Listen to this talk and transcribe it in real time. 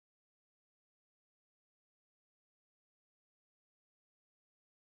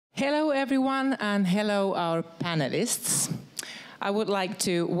Hello everyone, and hello our panelists. I would like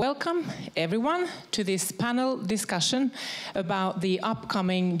to welcome everyone to this panel discussion about the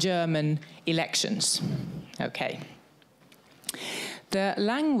upcoming German elections. Okay. The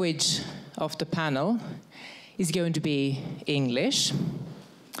language of the panel is going to be English.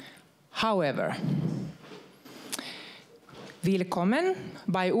 However, willkommen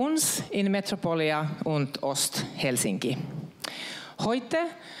bei uns in Metropolia und Ost-Helsinki. Heute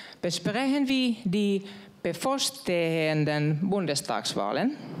besprechen wir die bevorstehenden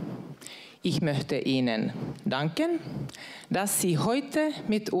Bundestagswahlen. Ich möchte Ihnen danken, dass Sie heute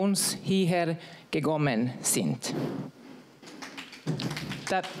mit uns hierher gekommen sind.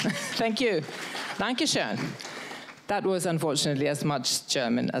 Thank you. Dankeschön. That was unfortunately as much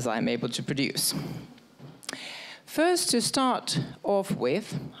German as I'm able to produce. First, to start off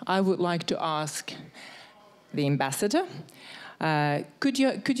with, I would like to ask the ambassador, could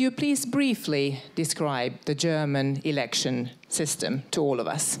you please briefly describe the German election system to all of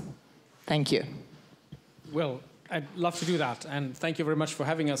us? Thank you. Well, I'd love to do that, and thank you very much for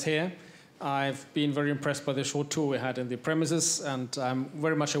having us here. I've been very impressed by the short tour we had in the premises, and I'm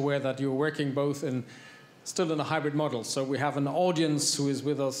very much aware that you're working both still in a hybrid model. So we have an audience who is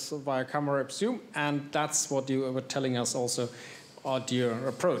with us via camera, I presume, and that's what you were telling us also, your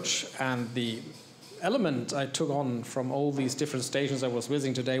approach. And the element I took on from all these different stations I was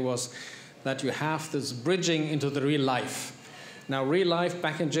visiting today was that you have this bridging into the real life. Now, real life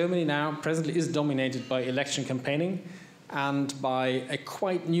back in Germany now presently is dominated by election campaigning and by a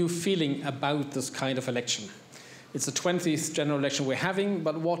quite new feeling about this kind of election. It's the 20th general election we're having,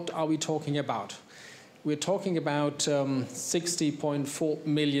 but what are we talking about? We're talking about 60.4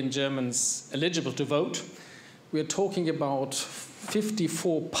 million Germans eligible to vote. We're talking about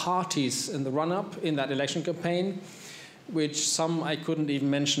 54 parties in the run-up in that election campaign, which some I couldn't even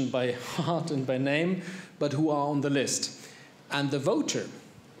mention by heart and by name, but who are on the list. And the voter,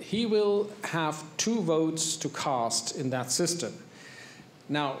 he will have 2 votes to cast in that system.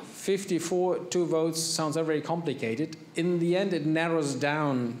 Now, 2 votes sounds very complicated. In the end, it narrows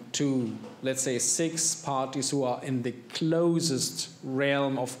down to, let's say, 6 parties who are in the closest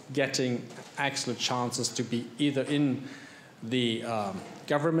realm of getting actual chances to be either in the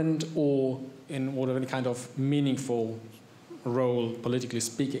government or in any kind of meaningful role, politically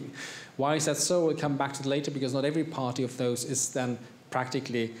speaking. Why is that so? We'll come back to it later, because not every party of those is then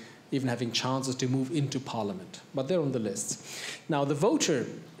practically even having chances to move into parliament, but they're on the lists. Now, the voter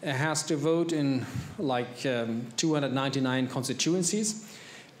has to vote in like 299 constituencies,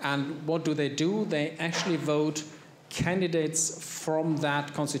 and what do? They actually vote candidates from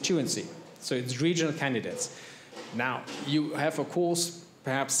that constituency, so it's regional candidates. Now, you have, of course,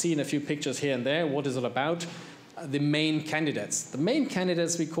 perhaps seen a few pictures here and there. What is it about? The main candidates. The main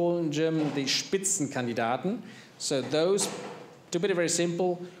candidates we call in German the Spitzenkandidaten. So those, to put it very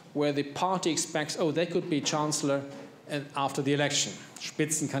simple, where the party expects, oh, they could be chancellor after the election.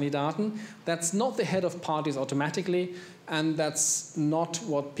 Spitzenkandidaten. That's not the head of parties automatically, and that's not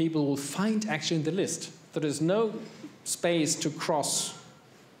what people will find actually in the list. There is no space to cross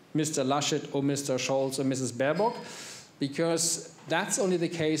Mr. Laschet or Mr. Scholz or Mrs. Baerbock, because that's only the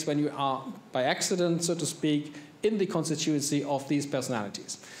case when you are, by accident, so to speak, in the constituency of these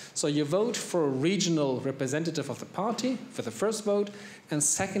personalities. So you vote for a regional representative of the party for the first vote, and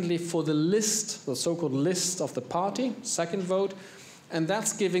secondly for the list, the so-called list of the party, second vote, and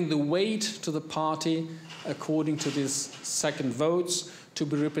that's giving the weight to the party according to these second votes to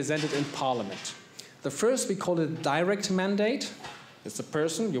be represented in parliament. The first, we call it direct mandate. It's a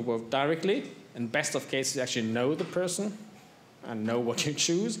person, you vote directly. In best of cases, you actually know the person and know what you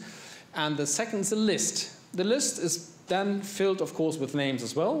choose. And the second is a list. The list is then filled, of course, with names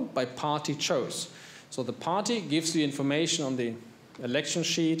as well by party choice. So the party gives you information on the election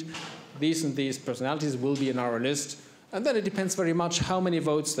sheet. These and these personalities will be in our list. And then it depends very much how many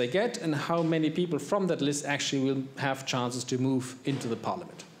votes they get and how many people from that list actually will have chances to move into the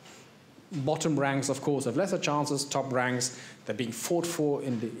parliament. Bottom ranks, of course, have lesser chances. Top ranks, they're being fought for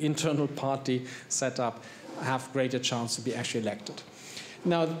in the internal party setup, have greater chance to be actually elected.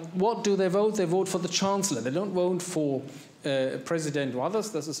 Now, what do they vote? They vote for the chancellor. They don't vote for president or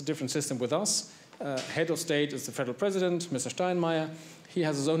others. This is a different system with us. Head of state is the federal president, Mr. Steinmeier. He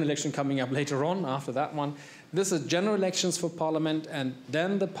has his own election coming up later on after that one. This is general elections for parliament, and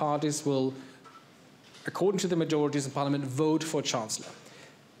then the parties will, according to the majorities in parliament, vote for chancellor.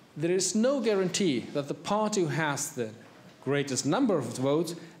 There is no guarantee that the party who has the greatest number of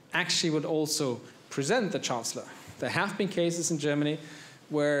votes actually would also present the chancellor. There have been cases in Germany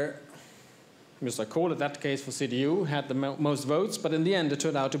where Mr. Kohl, in that case for CDU, had the most votes, but in the end it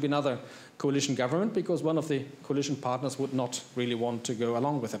turned out to be another coalition government because one of the coalition partners would not really want to go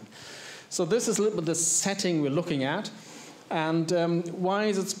along with him. So this is a little bit the setting we're looking at. And why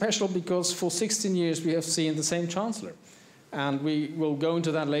is it special? Because for 16 years we have seen the same chancellor. And we will go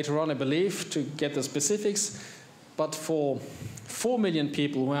into that later on, I believe, to get the specifics. But for 4 million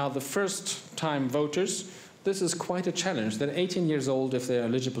people who are the first-time voters, this is quite a challenge. They're 18 years old if they're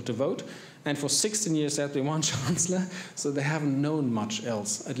eligible to vote. And for 16 years they have been one chancellor, so they haven't known much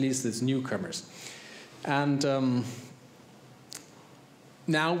else, at least as newcomers. And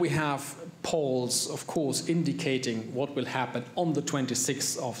now we have polls, of course, indicating what will happen on the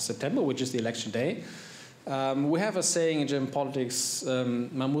 26th of September, which is the election day. We have a saying in German politics,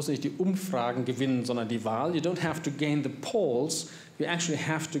 man muss nicht die Umfragen gewinnen, sondern die Wahl. You don't have to gain the polls, you actually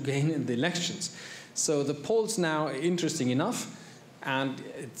have to gain in the elections. So the polls now are interesting enough, and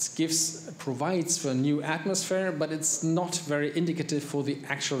it provides for a new atmosphere, but it's not very indicative for the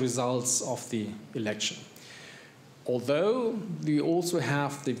actual results of the election. Although we also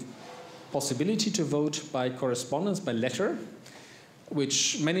have the possibility to vote by correspondence, by letter,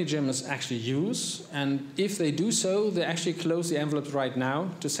 which many Germans actually use. And if they do so, they actually close the envelopes right now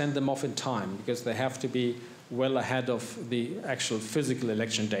to send them off in time, because they have to be well ahead of the actual physical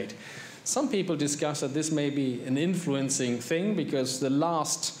election date. Some people discuss that this may be an influencing thing, because the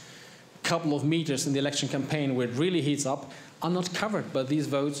last couple of meters in the election campaign where it really heats up are not covered by these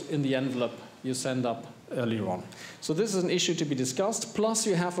votes in the envelope you send up earlier on. So this is an issue to be discussed. Plus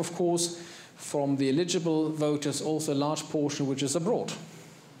you have, of course, from the eligible voters also a large portion which is abroad.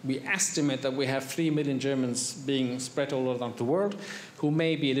 We estimate that we have 3 million Germans being spread all around the world who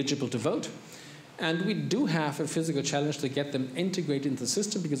may be eligible to vote. And we do have a physical challenge to get them integrated into the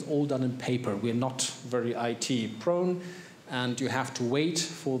system, because all done in paper. We're not very IT prone, and you have to wait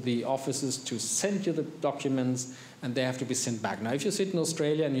for the offices to send you the documents, and they have to be sent back. Now, if you sit in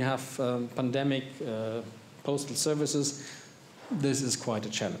Australia and you have pandemic postal services, this is quite a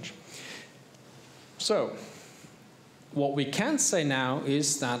challenge. So, what we can say now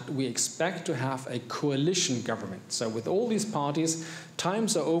is that we expect to have a coalition government. So with all these parties,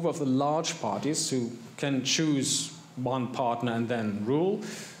 times are over for the large parties who can choose one partner and then rule.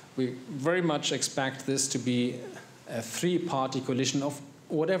 We very much expect this to be a three-party coalition of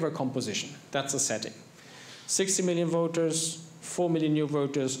whatever composition. That's the setting. 60 million voters, 4 million new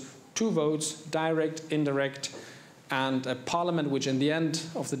voters, 2 votes, direct, indirect, and a parliament which in the end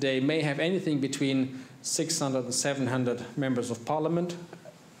of the day may have anything between 600 and 700 members of parliament.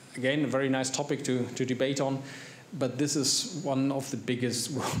 Again, a very nice topic to debate on, but this is one of the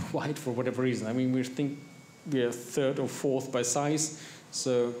biggest worldwide for whatever reason. I mean, we think we are 3rd or 4th by size,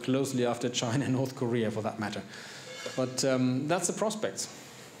 so closely after China and North Korea for that matter. But that's the prospects.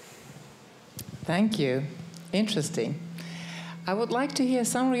 Thank you. Interesting. I would like to hear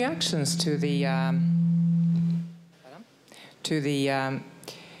some reactions to the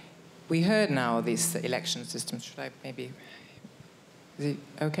we heard now this election system. Should I maybe... Is it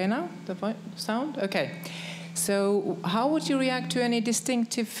okay now, the sound? Okay. So how would you react to any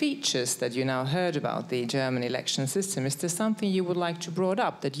distinctive features that you now heard about the German election system? Is there something you would like to bring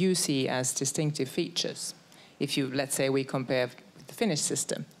up that you see as distinctive features? If you, let's say, we compare with the Finnish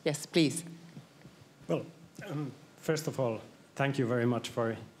system. Yes, please. Well, first of all, thank you very much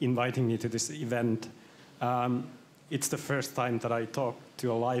for inviting me to this event. It's the first time that I talk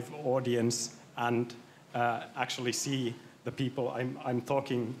to a live audience and actually see the people I'm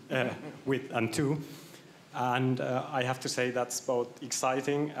talking with and to. And I have to say that's both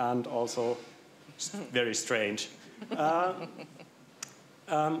exciting and also very strange. But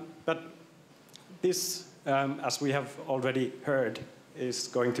this, as we have already heard, is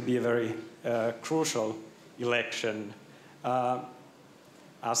going to be a very crucial election.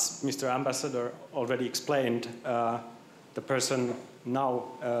 As Mr. Ambassador already explained, the person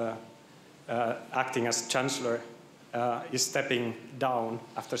now acting as Chancellor is stepping down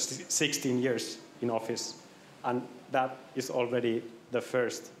after 16 years in office. And that is already the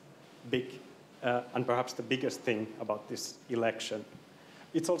first big and perhaps the biggest thing about this election.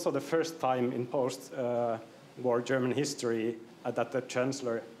 It's also the first time in post-war German history that the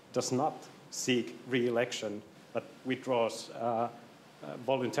Chancellor does not seek re-election, but withdraws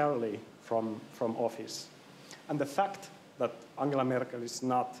voluntarily from office. And the fact that Angela Merkel is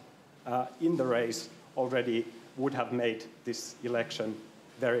not in the race already would have made this election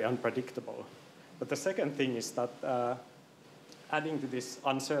very unpredictable. But the second thing is that adding to this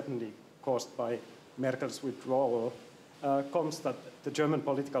uncertainty caused by Merkel's withdrawal comes that the German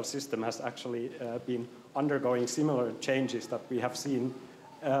political system has actually been undergoing similar changes that we have seen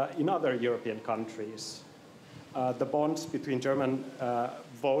in other European countries, the bonds between German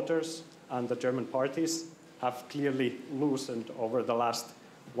voters and the German parties have clearly loosened over the last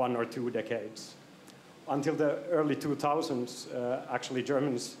 1 or 2 decades. Until the early 2000s, actually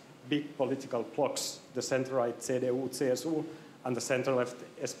Germany's big political blocs, the center-right CDU, CSU, and the center-left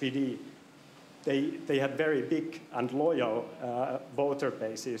SPD, they had very big and loyal voter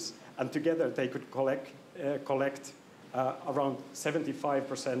bases, and together they could collect around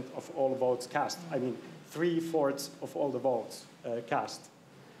 75% of all votes cast. I mean, 3/4 of all the votes cast.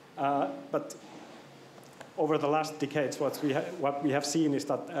 But over the last decades, what we have seen is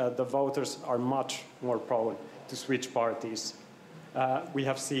that the voters are much more prone to switch parties. We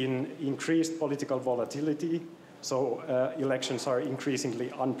have seen increased political volatility, so elections are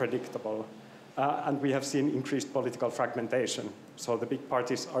increasingly unpredictable. And we have seen increased political fragmentation, so the big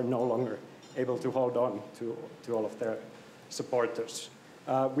parties are no longer able to hold on to all of their supporters.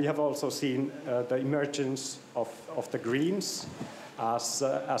 We have also seen the emergence of the Greens as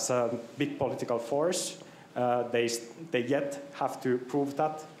a big political force. They yet have to prove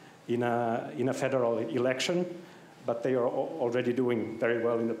that in a federal election, but they are already doing very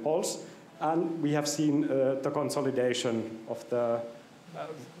well in the polls. And we have seen the consolidation of the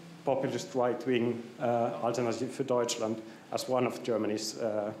populist right-wing Alternative für Deutschland as one of Germany's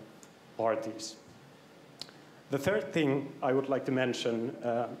parties. The third thing I would like to mention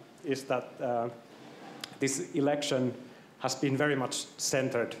is that this election has been very much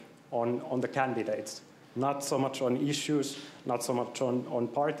centered on the candidates, not so much on issues, not so much on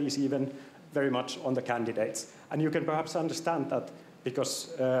parties even, very much on the candidates. And you can perhaps understand that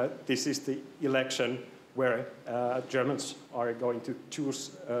because this is the election where Germans are going to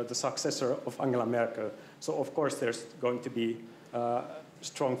choose the successor of Angela Merkel. So of course there's going to be a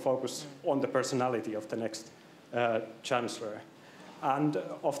strong focus on the personality of the next chancellor. And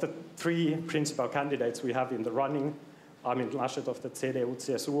of the 3 principal candidates we have in the running, Armin Laschet of the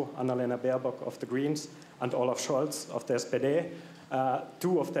CDU-CSU, Annalena Baerbock of the Greens, and Olaf Scholz of the SPD,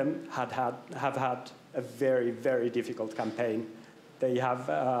 2 of them have had a very, very difficult campaign. They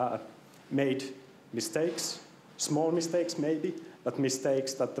have made mistakes, small mistakes maybe, but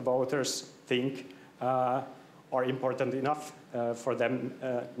mistakes that the voters think are important enough for them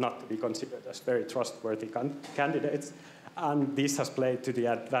not to be considered as very trustworthy candidates. And this has played to the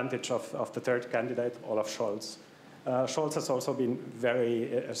advantage of the third candidate, Olaf Scholz. Scholz has also been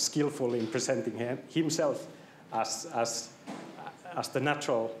very skillful in presenting himself as the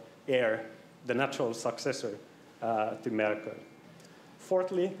natural heir, the natural successor to Merkel.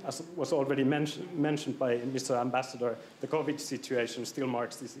 Fourthly, as was already mentioned by Mr. Ambassador, the COVID situation still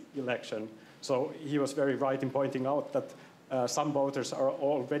marks this election. So he was very right in pointing out that some voters are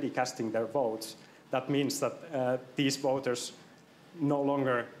already casting their votes. That means that these voters no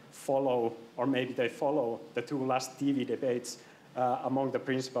longer follow, or maybe they follow, the 2 last TV debates among the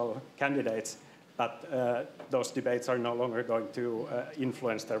principal candidates, but those debates are no longer going to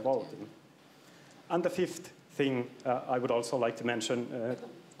influence their voting. And the 5th thing I would also like to mention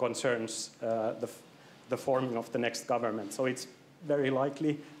concerns the forming of the next government. So it's very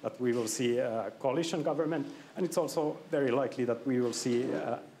likely that we will see a coalition government, and it's also very likely that we will see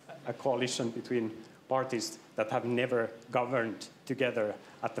a coalition between parties that have never governed together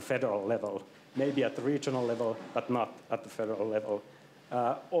at the federal level, maybe at the regional level, but not at the federal level.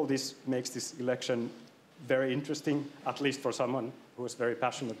 All this makes this election very interesting, at least for someone who is very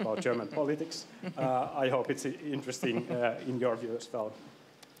passionate about German politics. I hope it's interesting in your view as well.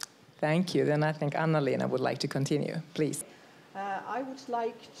 Thank you. Then I think Anna-Lena would like to continue, please. I would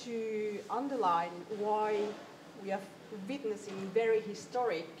like to underline why we are witnessing very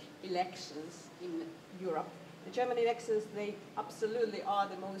historic elections in Europe. The German elections, they absolutely are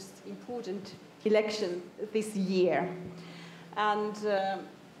the most important election this year. And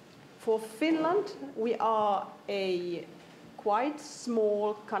for Finland, we are a quite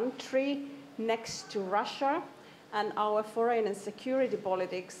small country next to Russia, and our foreign and security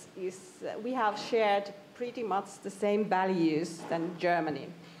politics is, we have shared pretty much the same values than Germany.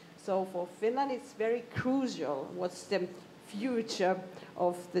 So for Finland, it's very crucial what's the future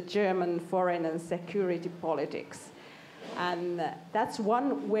of the German foreign and security politics. And that's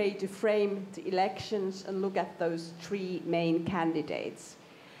one way to frame the elections and look at those 3 main candidates.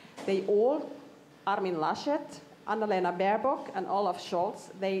 They all, Armin Laschet, Annalena Baerbock and Olaf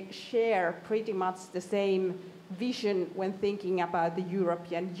Scholz, they share pretty much the same vision when thinking about the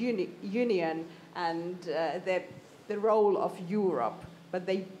European Union and the role of Europe. But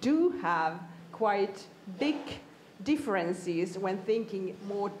they do have quite big differences when thinking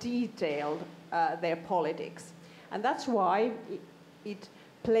more detailed their politics. And that's why it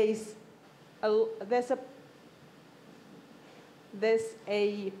plays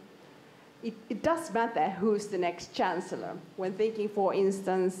it does matter who's the next chancellor. When thinking, for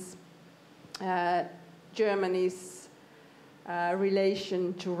instance, Germany's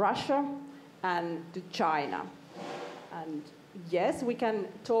relation to Russia and to China. And yes, we can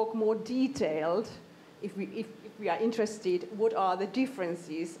talk more detailed if we are interested, what are the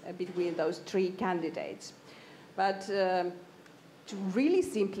differences between those three candidates. But to really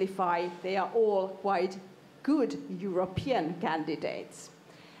simplify, they are all quite good European candidates.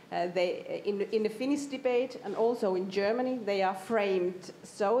 In the Finnish debate and also in Germany, they are framed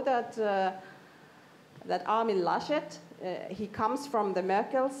so that that Armin Laschet, he comes from the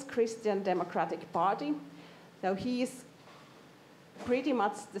Merkel's Christian Democratic Party, so he is pretty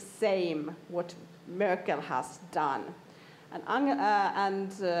much the same what Merkel has done. And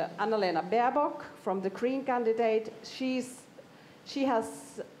Annalena Baerbock, from the Green candidate, she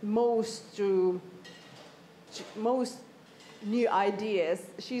has most new ideas.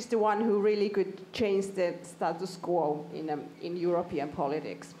 She's the one who really could change the status quo in European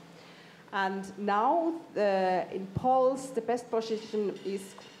politics. And now, in polls, the best position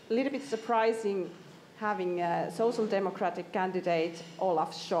is a little bit surprising, having a social democratic candidate,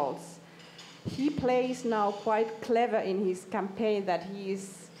 Olaf Scholz. He plays now quite clever in his campaign that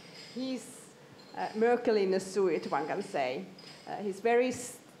he's Merkel in a suit, one can say. He's very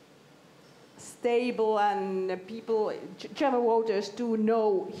stable, and German voters do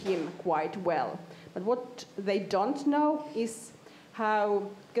know him quite well. But what they don't know is how,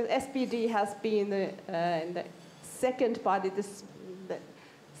 because SPD has been the second party, the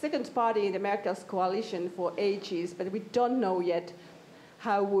second party in the Merkel's coalition for ages, but we don't know yet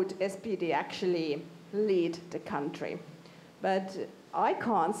how would SPD actually lead the country. But I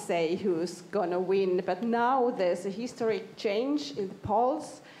can't say who's going to win, but now there's a historic change in the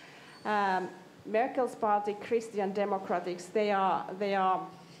polls. Merkel's party, Christian Democrats, they are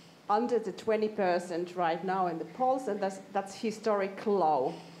under the 20% right now in the polls, and that's historic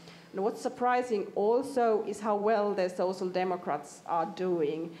low. And what's surprising also is how well the Social Democrats are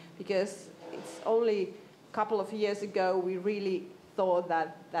doing, because it's only a couple of years ago we really thought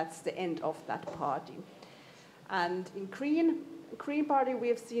that that's the end of that party. And in Green Party we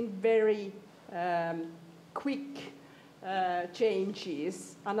have seen very quick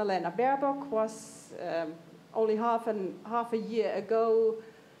changes. Annalena Baerbock was only half a year ago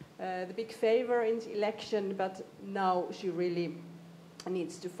the big favor in the election, but now she really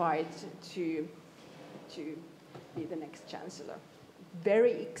needs to fight to be the next chancellor.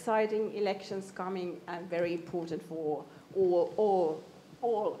 Very exciting elections coming, and very important for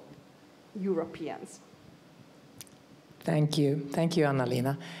all Europeans. Thank you,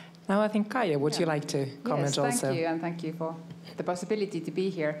 Anna-Lena. Now I think Kaija, would you like to comment also? Yes, thank you, and thank you for the possibility to be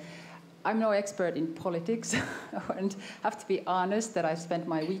here. I'm no expert in politics, and have to be honest that I've spent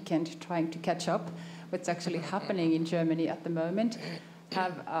my weekend trying to catch up what's actually happening in Germany at the moment.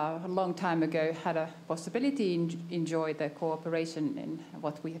 Have a long time ago had a possibility to enjoy the cooperation in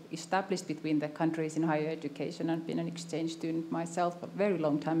what we have established between the countries in higher education. I've been an exchange student myself a very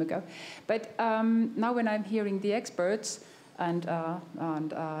long time ago. But now when I'm hearing the experts and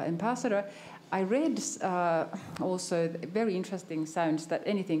ambassador, I read also very interesting sounds that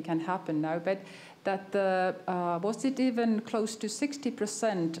anything can happen now, but that was it even close to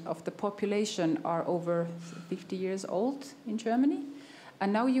 60% of the population are over 50 years old in Germany?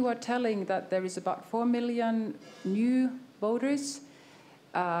 And now you are telling that there is about 4 million new voters,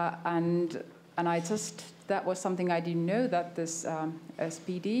 and that was something I didn't know, that this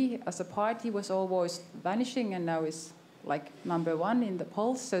SPD as a party was always vanishing and now is like #1 in the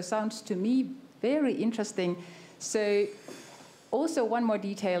polls. So sounds to me very interesting. So also one more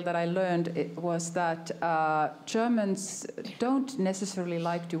detail that I learned was that Germans don't necessarily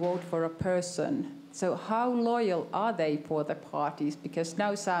like to vote for a person. So how loyal are they for the parties? Because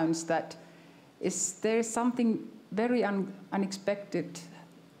now sounds that there something very unexpected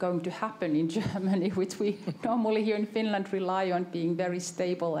going to happen in Germany, which we normally here in Finland rely on being very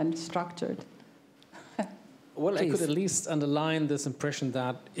stable and structured. Well, I could at least underline this impression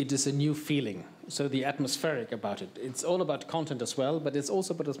that it is a new feeling. So the atmospheric about it. It's all about content as well, but it's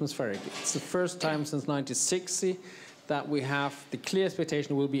also about atmospheric. It's the first time since 1960 that we have the clear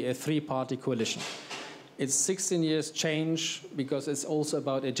expectation will be a three-party coalition. It's 16 years change because it's also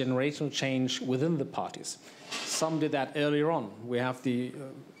about a generational change within the parties. Some did that earlier on. We have the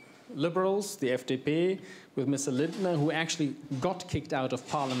Liberals, the FDP, with Mr. Lindner, who actually got kicked out of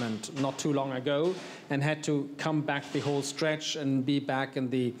parliament not too long ago and had to come back the whole stretch and be back in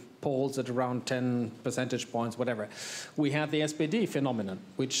the polls at around 10 percentage points, whatever. We had the SPD phenomenon,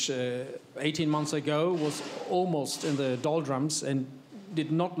 which 18 months ago was almost in the doldrums and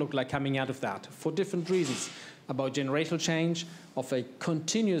did not look like coming out of that for different reasons, about generational change, of a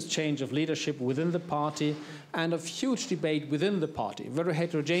continuous change of leadership within the party, and of huge debate within the party, very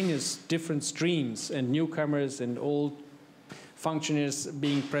heterogeneous, different streams, and newcomers and old functionaries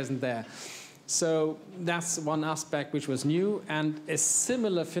being present there. So that's one aspect which was new, and a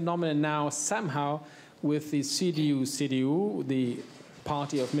similar phenomenon now somehow with the CDU, the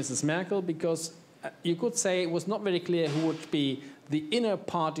party of Mrs. Merkel, because you could say it was not very clear who would be the inner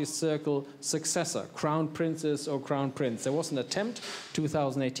party circle successor, crown princess or crown prince. There was an attempt,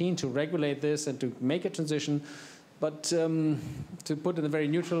 2018, to regulate this and to make a transition, but to put it in a very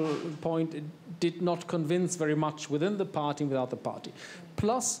neutral point, it did not convince very much within the party and without the party.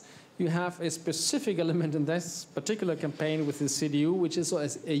 Plus, you have a specific element in this particular campaign with the CDU, which is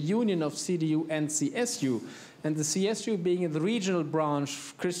a union of CDU and CSU, and the CSU being the regional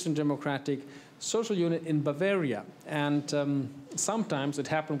branch, Christian Democratic Social Unit in Bavaria. And sometimes it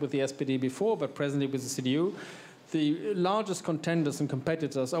happened with the SPD before, but presently with the CDU, the largest contenders and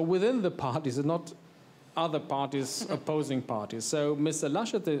competitors are within the parties and not other parties, opposing parties. So Mr.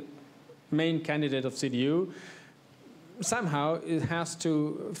 Laschet, the main candidate of CDU, somehow it has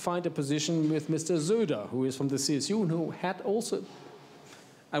to find a position with Mr. Söder, who is from the CSU, and who had also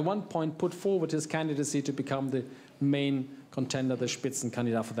at one point put forward his candidacy to become the main contender, the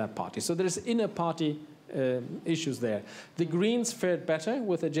Spitzenkandidat for that party. So there's inner party issues there. The Greens fared better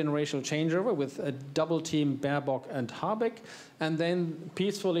with a generational changeover, with a double team Baerbock and Habeck, and then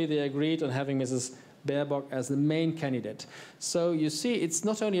peacefully they agreed on having Mrs. Baerbock as the main candidate. So you see, it's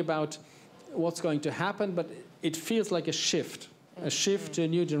not only about what's going to happen, but it feels like a shift to a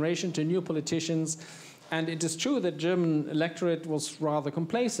new generation, to new politicians. And it is true that German electorate was rather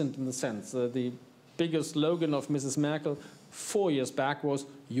complacent in the sense. The biggest slogan of Mrs. Merkel 4 years back was,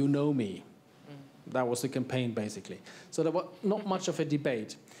 "You know me." That was the campaign, basically. So there was not much of a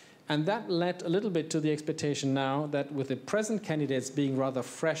debate. And that led a little bit to the expectation now that with the present candidates being rather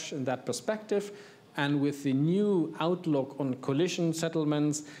fresh in that perspective, and with the new outlook on coalition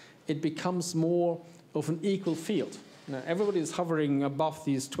settlements, it becomes more of an equal field. Now, everybody is hovering above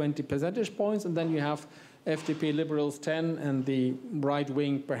these 20 percentage points, and then you have FDP Liberals 10, and the right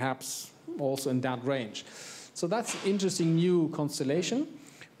wing perhaps also in that range. So that's an interesting new constellation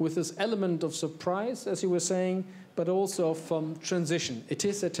with this element of surprise, as you were saying, but also of transition. It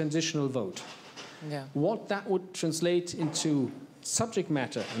is a transitional vote. Yeah. What that would translate into subject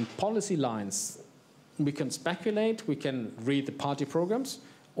matter and policy lines, we can speculate, we can read the party programs,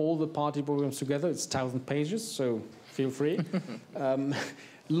 all the party programs together, it's 1,000 pages, so feel free.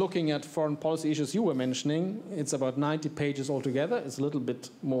 Looking at foreign policy issues you were mentioning, it's about 90 pages altogether. It's a little bit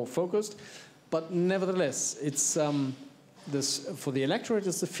more focused. But nevertheless, it's for the electorate,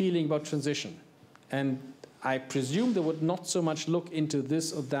 it's the feeling about transition. And I presume they would not so much look into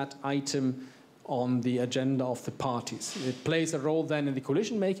this or that item on the agenda of the parties. It plays a role then in the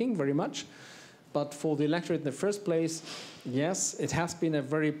coalition making, very much. But for the electorate in the first place, yes, it has been a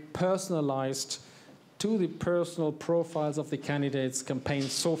very personalized, to the personal profiles of the candidates campaign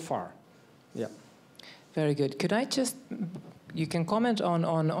so far. Yeah. Very good. Could I just, you can comment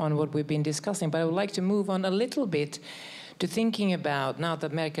on what we've been discussing, but I would like to move on a little bit to thinking about now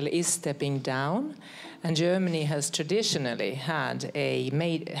that Merkel is stepping down, and Germany has traditionally has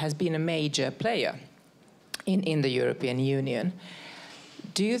been a major player in the European Union.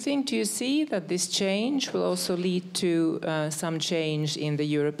 Do you see that this change will also lead to some change on the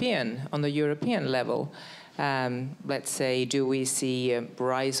European level? Let's say, do we see a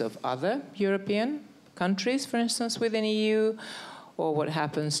rise of other European countries, for instance, within EU? Or what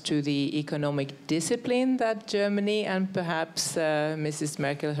happens to the economic discipline that Germany and perhaps Mrs.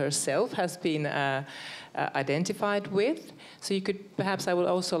 Merkel herself has been identified with? So you could, perhaps I would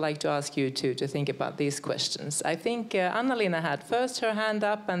also like to ask you to think about these questions. I think Anna-Lena had first her hand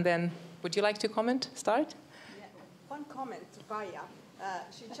up, and then would you like to start? Yeah. One comment to Kaija.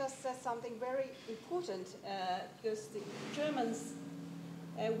 She just said something very important, because the Germans,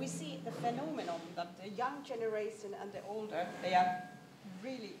 we see the phenomenon that the young generation and the older, they are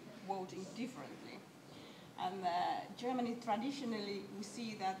really voting differently. And Germany, traditionally, we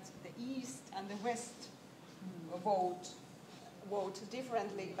see that the East and the West vote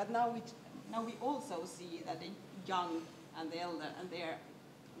differently, but now we also see that the young and the elder and their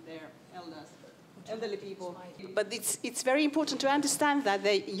elderly people. But it's very important to understand that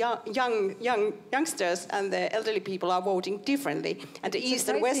the youngsters and the elderly people are voting differently, and the East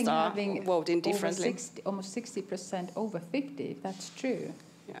and West are voting differently. Almost 60% over 50, if that's true.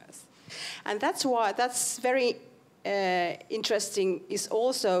 Yes. And that's very interesting is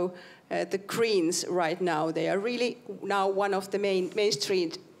also the Greens right now. They are really now one of the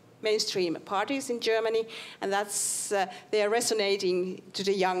mainstream parties in Germany, and they are resonating to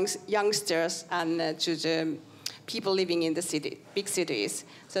the youngsters and to the people living in the big cities.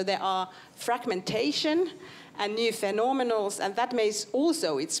 So there are fragmentation and new phenomena, and that makes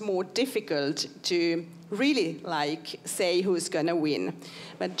also it's more difficult to really say who's going to win.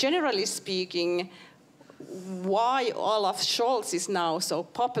 But generally speaking, why Olaf Scholz is now so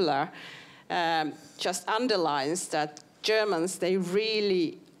popular just underlines that Germans, they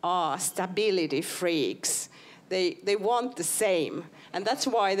really are stability freaks. They want the same. And that's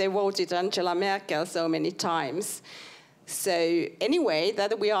why they voted Angela Merkel so many times. So anyway,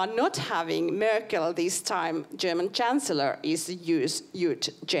 that we are not having Merkel this time, German Chancellor, is a huge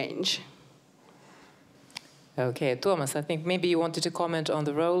change. Okay, Thomas, I think maybe you wanted to comment on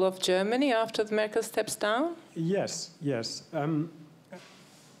the role of Germany after Merkel steps down? Yes.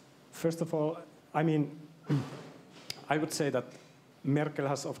 First of all, I mean, I would say that Merkel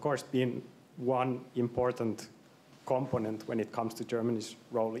has, of course, been one important component when it comes to Germany's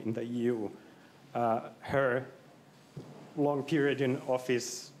role in the EU. Her long period in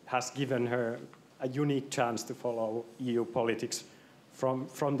office has given her a unique chance to follow EU politics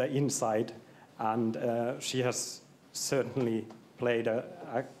from the inside, and she has certainly played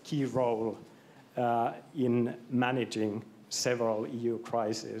a key role in managing several EU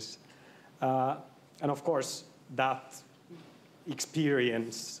crises. And of course, that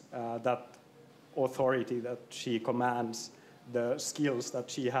experience, that authority that she commands, the skills that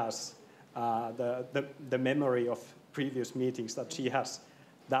she has, the memory of previous meetings that she has,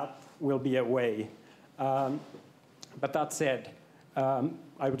 that will be a way. But that said,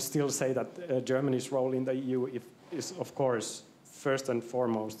 I would still say that Germany's role in the EU is, of course, first and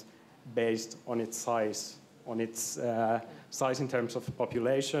foremost based on its size in terms of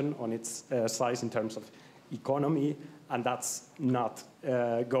population, on its size in terms of economy, and that's not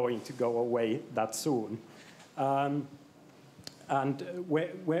going to go away that soon. And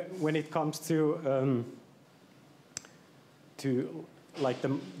when it comes to like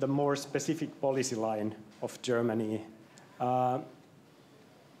the more specific policy line of Germany,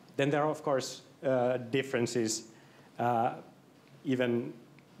 then there are, of course, differences, even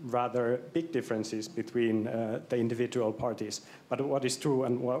rather big differences between the individual parties. But what is true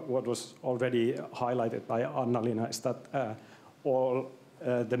and what was already highlighted by Anna-Lena is that all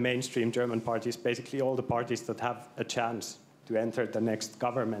the mainstream German parties, basically all the parties that have a chance to enter the next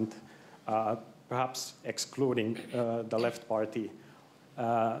government, perhaps excluding the Left Party,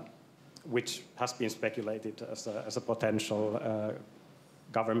 which has been speculated as a potential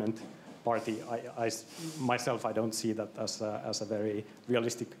government party. Myself, I don't see that as a very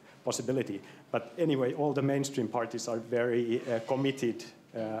realistic possibility. But anyway, all the mainstream parties are very committed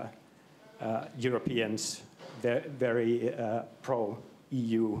Europeans, very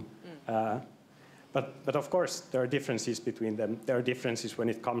pro-EU. But of course, there are differences between them. There are differences when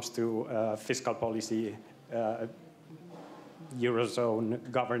it comes to fiscal policy, Eurozone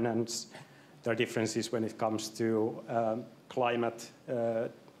governance. There are differences when it comes to climate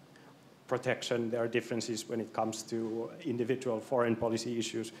protection. There are differences when it comes to individual foreign policy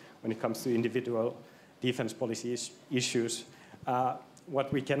issues, when it comes to individual defense policy issues.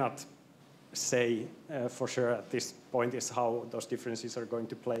 What we cannot say for sure at this point is how those differences are going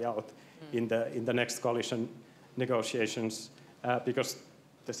to play out in the next coalition negotiations, because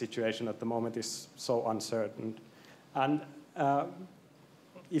the situation at the moment is so uncertain. And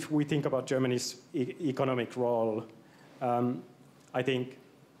if we think about Germany's economic role, I think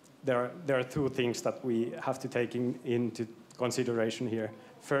there are two things that we have to take into consideration here.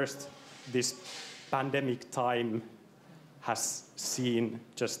 First, this pandemic time has seen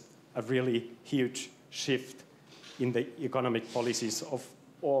just a really huge shift in the economic policies of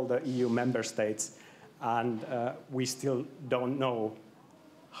all the EU member states, and we still don't know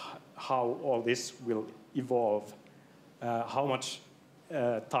how all this will evolve, how much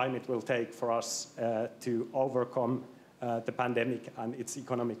time it will take for us to overcome the pandemic and its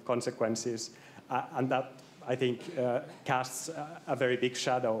economic consequences, and that, I think, casts a very big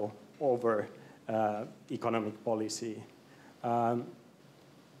shadow over economic policy.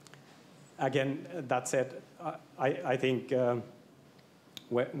 Again, that said, I think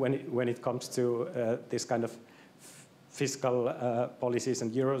when it comes to this kind of fiscal policies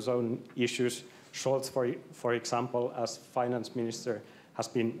and Eurozone issues, Scholz, for example, as finance minister, has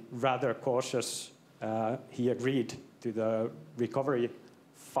been rather cautious. He agreed to the recovery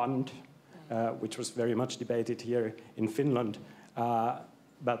fund, which was very much debated here in Finland.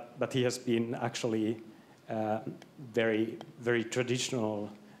 but he has been actually very, very traditional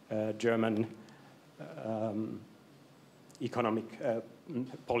German economic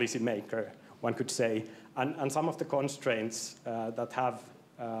policy maker, one could say. And some of the constraints that have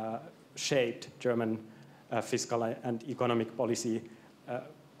shaped German fiscal and economic policy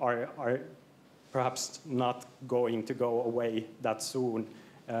are perhaps not going to go away that soon.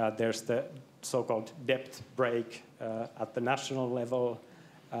 There's the so-called debt brake at the national level.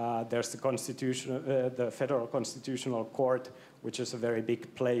 There's the Federal Constitutional Court, which is a very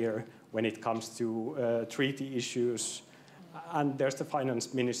big player when it comes to treaty issues. And there's the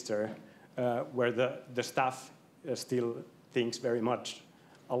finance minister, where the staff still thinks very much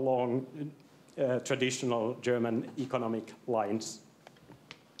along traditional German economic lines.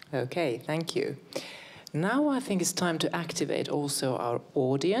 Okay, thank you. Now I think it's time to activate also our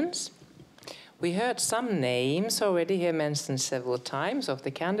audience. We heard some names already here mentioned several times of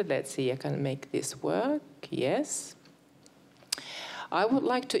the candidates here. Can I make this work? Yes. I would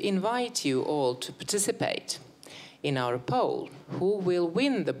like to invite you all to participate in our poll. Who will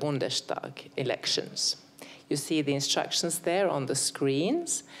win the Bundestag elections? You see the instructions there on the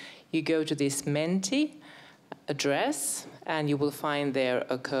screens. You go to this Menti address and you will find there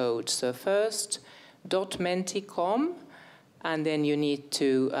a code. So first .menti.com, and then you need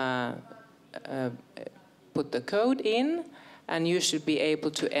to put the code in, and you should be able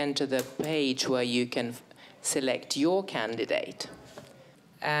to enter the page where you can select your candidate.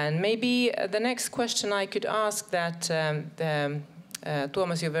 And maybe the next question I could ask that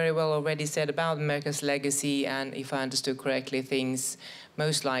Tuomas, you very well already said about Merkel's legacy, and if I understood correctly, things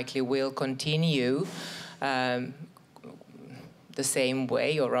most likely will continue the same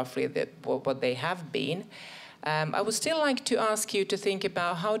way, or roughly what they have been. I would still like to ask you to think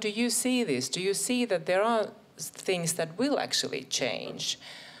about, how do you see this? Do you see that there are things that will actually change?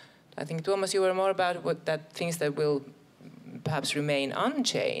 I think, Tuomas, you were more about things that will perhaps remain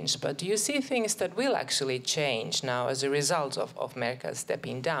unchanged, but do you see things that will actually change now as a result of Merkel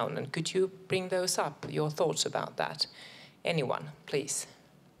stepping down? And could you bring those up, your thoughts about that? Anyone, please.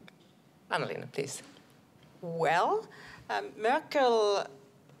 Anna-Lena, please. Well, Merkel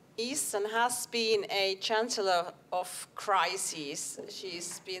is and has been a chancellor of crises.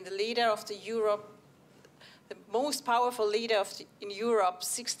 She's been the leader of the most powerful leader in Europe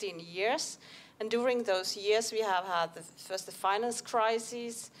 16 years. And during those years, we have had first the finance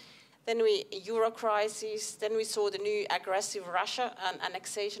crisis, then Euro crisis, then we saw the new aggressive Russia and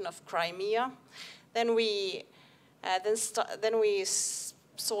annexation of Crimea. Then we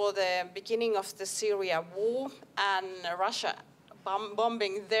saw the beginning of the Syria war and Russia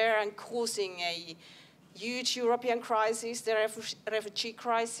bombing there and causing a huge European crisis, the refugee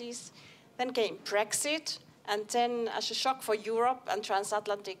crisis. Then came Brexit. And then, as a shock for Europe and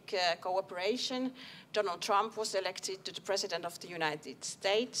transatlantic cooperation, Donald Trump was elected to the President of the United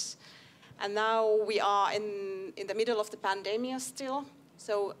States. And now we are in the middle of the pandemic still.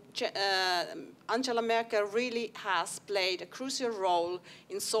 So Angela Merkel really has played a crucial role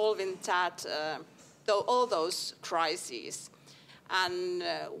in solving all those crises. And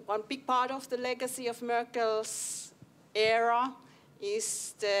one big part of the legacy of Merkel's era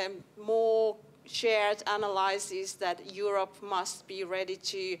is the more shared analysis that Europe must be ready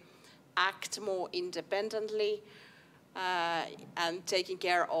to act more independently and taking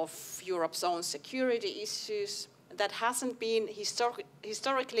care of Europe's own security issues. That hasn't been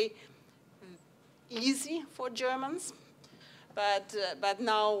historically easy for Germans, but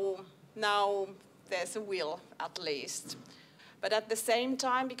now there's a will, at least. But at the same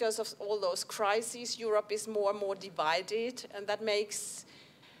time, because of all those crises, Europe is more and more divided, and that makes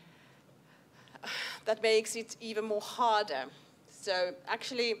it even more harder. So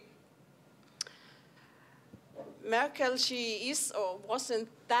actually, Merkel, she is or wasn't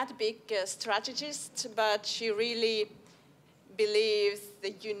that big a strategist, but she really believes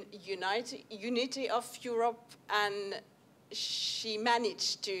the unity of Europe, and she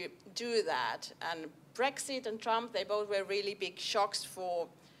managed to do that. And Brexit and Trump, they both were really big shocks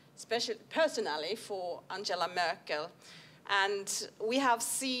personally for Angela Merkel. And we have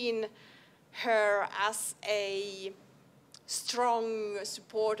seen her as a strong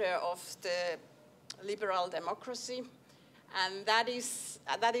supporter of the liberal democracy, and that is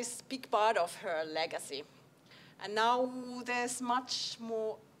a big part of her legacy. And now there's much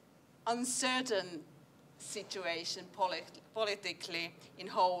more uncertain situation politically in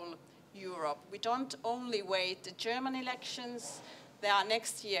whole Europe. We don't only wait the German elections, there are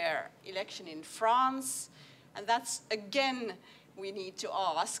next year election in France, and that's again we need to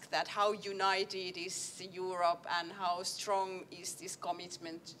ask that how united is Europe and how strong is this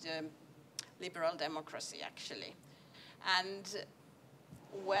commitment to the liberal democracy actually. And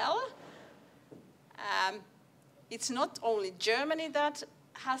well, it's not only Germany that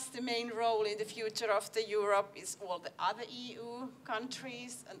has the main role in the future of the Europe, it's all the other EU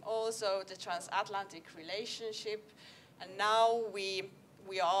countries and also the transatlantic relationship. And now we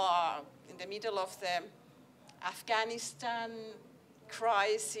are in the middle of the Afghanistan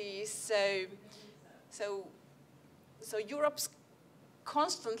crisis. So Europe's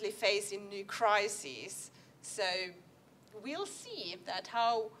constantly facing new crises. So we'll see that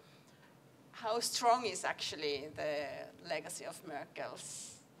how strong is actually the legacy of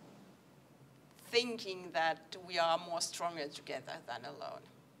Merkel's thinking that we are more stronger together than alone.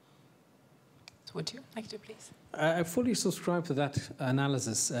 Would you like to, please? I fully subscribe to that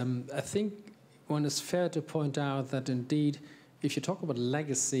analysis. I think one is fair to point out that indeed, if you talk about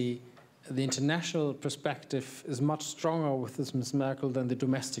legacy, the international perspective is much stronger with this Ms. Merkel than the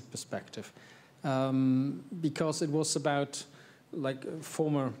domestic perspective. Because it was about, like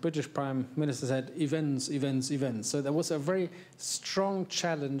former British Prime Minister said, events, events, events. So there was a very strong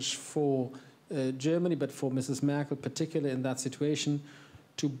challenge for Germany, but for Mrs. Merkel particularly in that situation,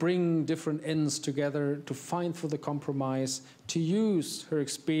 to bring different ends together, to find for the compromise, to use her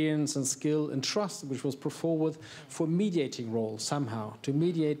experience and skill and trust, which was put forward, for mediating role somehow, to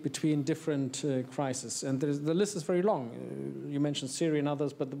mediate between different crises. And the list is very long. You mentioned Syria and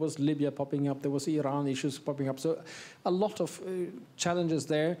others, but there was Libya popping up, there was Iran issues popping up. So a lot of challenges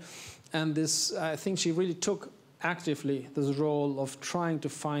there. And this, I think she really took actively this role of trying to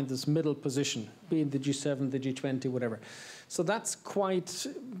find this middle position, be it the G7, the G20, whatever. So that's quite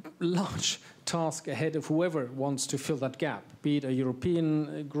a large task ahead of whoever wants to fill that gap, be it a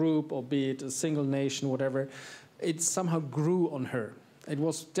European group or be it a single nation, whatever. It somehow grew on her. It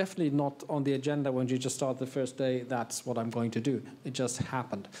was definitely not on the agenda when you just started the first day, that's what I'm going to do. It just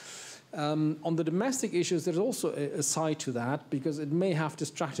happened. On the domestic issues, there's also a side to that, because it may have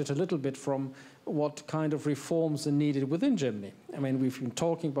distracted a little bit from what kind of reforms are needed within Germany. I mean, we've been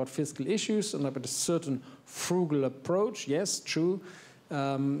talking about fiscal issues and about a certain frugal approach. Yes, true.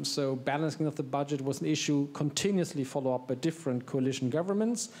 So balancing of the budget was an issue continuously followed up by different coalition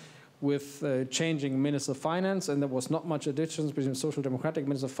governments with changing Minister of Finance, and there was not much a difference between a Social Democratic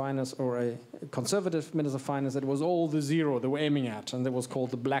Minister of Finance or a Conservative Minister of Finance. It was all the zero they were aiming at, and that was called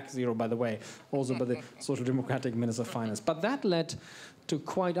the black zero, by the way, also by the Social Democratic Minister of Finance. But that led to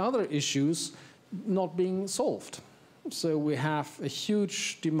quite other issues not being solved. So we have a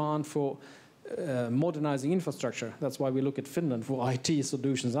huge demand for modernizing infrastructure. That's why we look at Finland for IT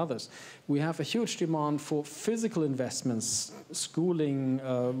solutions and others. We have a huge demand for physical investments, schooling,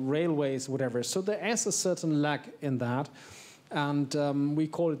 railways, whatever. So there is a certain lag in that. And we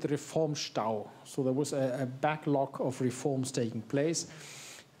call it the Reformstau. So there was a backlog of reforms taking place.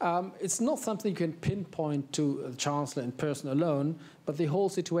 It's not something you can pinpoint to the Chancellor in person alone, but the whole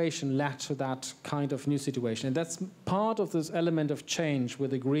situation led to that kind of new situation. And that's part of this element of change where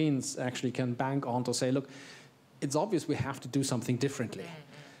the Greens actually can bank on to say, look, it's obvious we have to do something differently,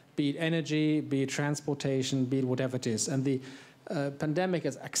 be it energy, be it transportation, be it whatever it is. And the pandemic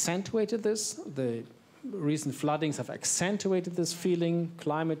has accentuated this. The recent floodings have accentuated this feeling,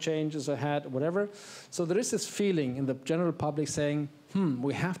 climate change is ahead, whatever. So there is this feeling in the general public saying,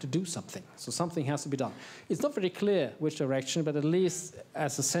 we have to do something. So something has to be done. It's not very clear which direction, but at least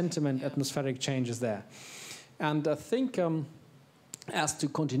as a sentiment, atmospheric change is there. And I think as to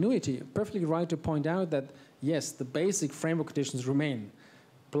continuity, perfectly right to point out that, yes, the basic framework conditions remain,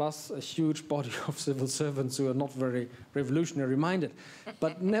 plus a huge body of civil servants who are not very revolutionary minded.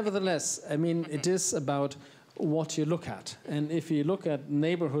 But nevertheless, I mean, it is about what you look at. And if you look at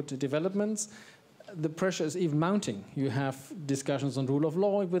neighborhood developments, the pressure is even mounting. You have discussions on rule of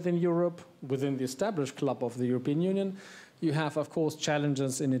law within Europe, within the established club of the European Union. You have, of course,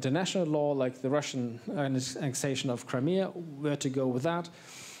 challenges in international law, like the Russian annexation of Crimea, where to go with that.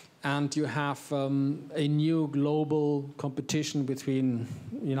 And you have a new global competition between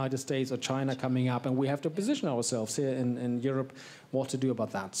the United States or China coming up, and we have to position ourselves here in Europe what to do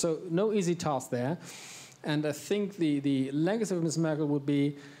about that. So no easy task there. And I think the legacy of Ms. Merkel would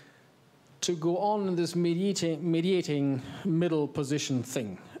be to go on in this mediating middle position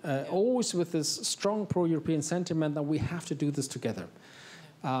thing, always with this strong pro-European sentiment that we have to do this together.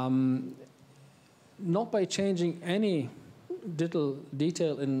 Not by changing any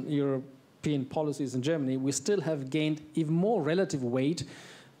detail in European policies in Germany, we still have gained even more relative weight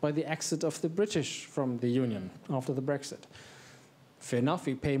by the exit of the British from the Union after the Brexit. Fair enough,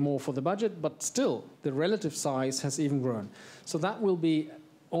 we pay more for the budget, but still, the relative size has even grown. So that will be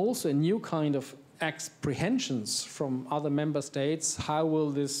also a new kind of apprehensions from other member states. How will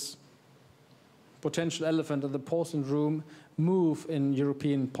this potential elephant in the porcelain room move in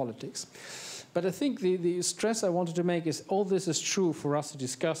European politics? But I think the stress I wanted to make is all this is true for us to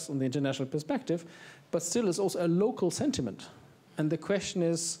discuss on the international perspective, but still is also a local sentiment. And the question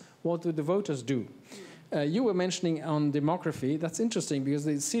is, what do the voters do? You were mentioning on demography. That's interesting because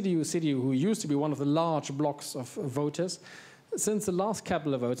the CDU, who used to be one of the large blocks of voters, since the last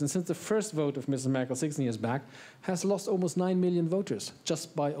couple of votes and since the first vote of Mrs. Merkel 16 years back, has lost almost 9 million voters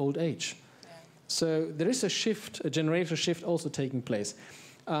just by old age. Yeah. So there is a shift, a generational shift also taking place.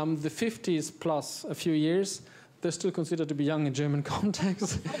 The 50s plus a few years, they're still considered to be young in German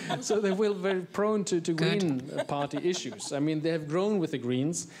context. So they will be very prone to Green Party issues. I mean, they have grown with the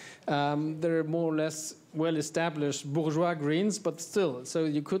Greens. They're more or less well-established bourgeois Greens, but still. So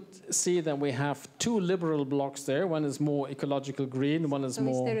you could see that we have two liberal blocks there. One is more ecological green, one is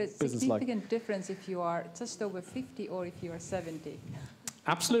more business-like. So is there a significant difference if you are just over 50 or if you are 70?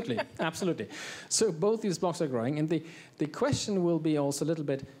 Absolutely, absolutely. So both these blocks are growing. And the question will be also a little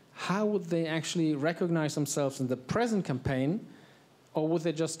bit, how would they actually recognize themselves in the present campaign, or would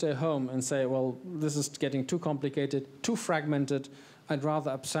they just stay home and say, well, this is getting too complicated, too fragmented, I'd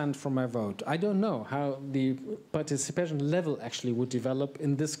rather absent from my vote? I don't know how the participation level actually would develop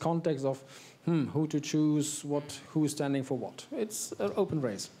in this context of who to choose, who is standing for what. It's an open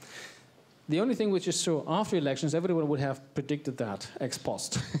race. The only thing which is sure, after elections, everyone would have predicted that ex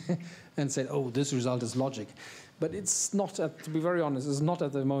post and said, oh, this result is logic. But it's not, to be very honest, it's not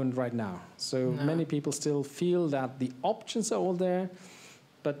at the moment right now. So many people still feel that the options are all there,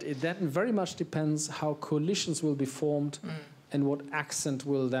 but that very much depends how coalitions will be formed and what accent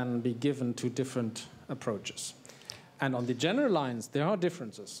will then be given to different approaches. And on the general lines, there are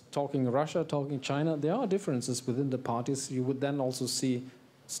differences. Talking Russia, talking China, there are differences within the parties. You would then also see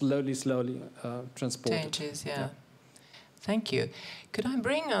slowly transported. Changes, yeah. Thank you. Could I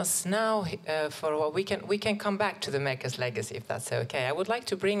bring us now for a while? We can come back to the Maker's legacy if that's okay. I would like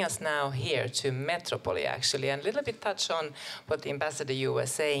to bring us now here to Metropolia actually, and a little bit touch on what the ambassador you were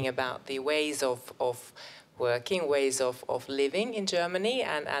saying about the ways of working, ways of living in Germany,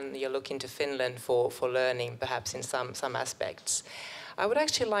 and you're looking to Finland for learning perhaps in some aspects. I would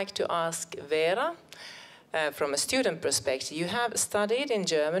actually like to ask Vera, from a student perspective, you have studied in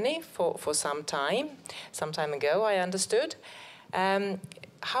Germany for some time ago, I understood.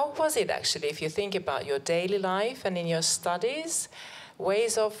 How was it actually, if you think about your daily life and in your studies,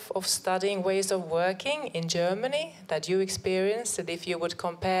 ways of studying, ways of working in Germany that you experienced, and if you would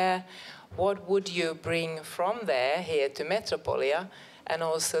compare, what would you bring from there here to Metropolia, and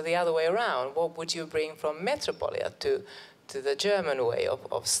also the other way around, what would you bring from Metropolia to the German way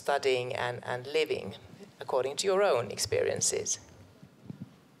of studying and living, according to your own experiences?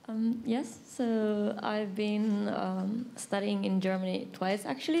 Yes, so I've been studying in Germany twice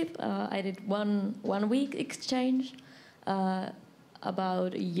actually. I did one week exchange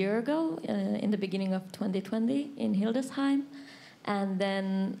about a year ago in the beginning of 2020 in Hildesheim. And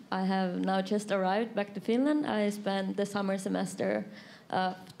then I have now just arrived back to Finland. I spent the summer semester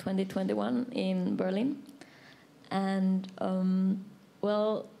of 2021 in Berlin. And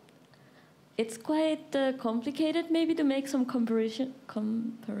well, it's quite complicated maybe to make some comparisons.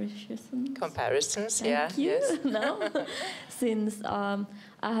 Comparisons, Thank you. Yes. Now, since I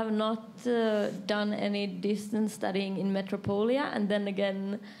have not done any distance studying in Metropolia, and then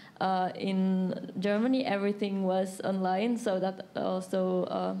again in Germany everything was online, so that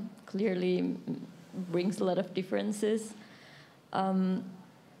also clearly brings a lot of differences.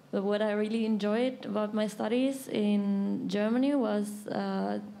 But what I really enjoyed about my studies in Germany was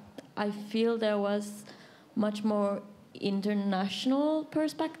I feel there was much more international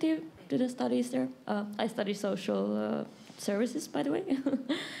perspective to the studies there. I study social services, by the way.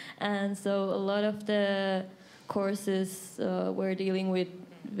 And so a lot of the courses were dealing with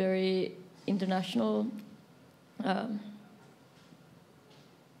very international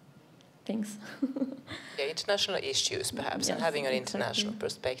things. Yeah, international issues, perhaps, yes, and having an international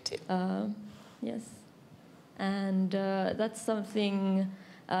perspective. Yes. And that's something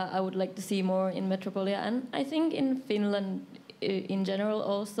I would like to see more in Metropolia. And I think in Finland in general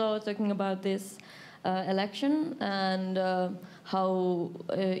also, talking about this election and how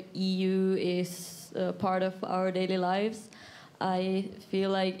EU is part of our daily lives. I feel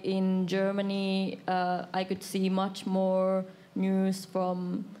like in Germany I could see much more news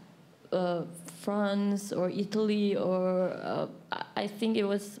from France or Italy, or I think it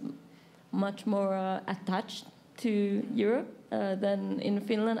was much more attached to Europe than in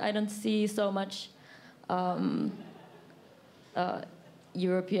Finland. I don't see so much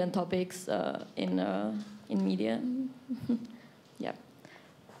European topics in media. Yeah.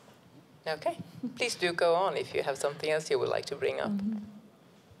 Okay. Please do go on if you have something else you would like to bring up.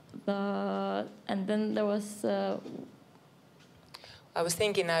 And then there was... I was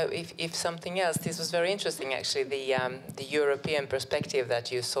thinking now if something else, this was very interesting actually, the European perspective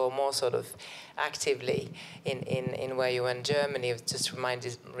that you saw more sort of actively in where you were in Germany. It just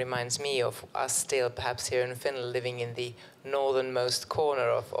reminds me of us still perhaps here in Finland living in the northernmost corner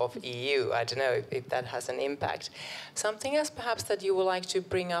of EU. I don't know if that has an impact. Something else perhaps that you would like to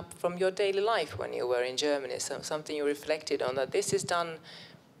bring up from your daily life when you were in Germany, something you reflected on that this is done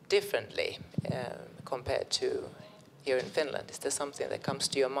differently compared to here in Finland? Is there something that comes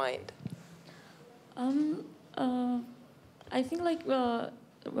to your mind? I think like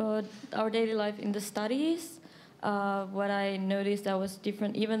our daily life in the studies, what I noticed that was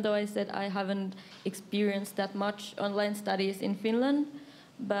different, even though I said I haven't experienced that much online studies in Finland,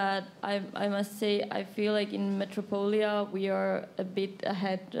 but I must say I feel like in Metropolia we are a bit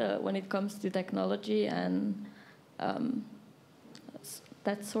ahead when it comes to technology and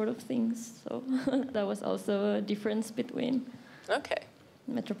that sort of things. So that was also a difference between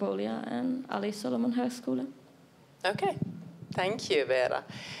Metropolia and Ali Solomon Högskola. Okay, thank you, Vera.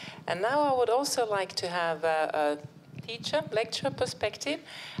 And now I would also like to have a teacher, lecturer perspective.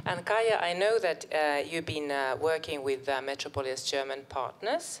 And Kaija, I know that you've been working with Metropolia's German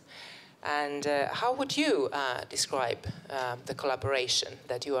partners. And how would you describe the collaboration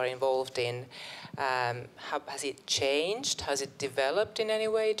that you are involved in? Has it changed? Has it developed in any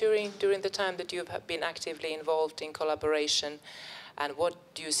way during the time that you have been actively involved in collaboration? And what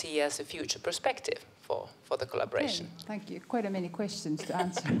do you see as a future perspective for the collaboration? Okay, thank you. Quite a many questions to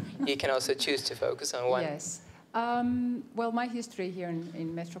answer. You can also choose to focus on one. Yes. Well, my history here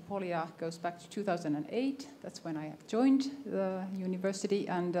in Metropolia goes back to 2008. That's when I joined the university,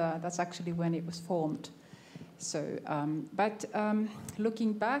 and that's actually when it was formed. So,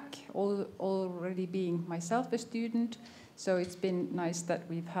 looking back, already being myself a student, so it's been nice that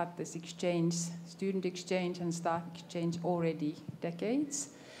we've had this exchange, student exchange and staff exchange already decades.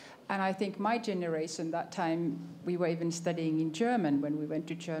 And I think my generation, that time, we were even studying in German when we went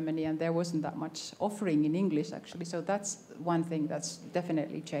to Germany, and there wasn't that much offering in English, actually. So that's one thing that's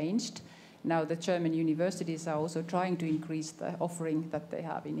definitely changed. Now the German universities are also trying to increase the offering that they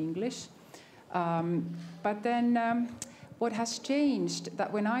have in English. But then what has changed,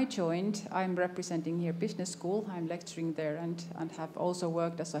 that when I joined, I'm representing here business school, I'm lecturing there and have also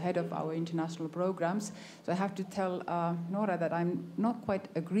worked as a head of our international programs. So I have to tell Nora that I'm not quite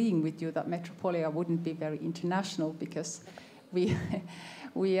agreeing with you that Metropolia wouldn't be very international, because we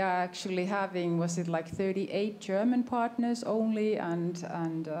are actually having, was it like 38 German partners only,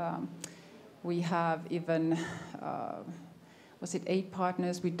 and we have even was it 8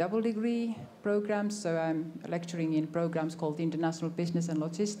 partners with double degree programs. So I'm lecturing in programs called International Business and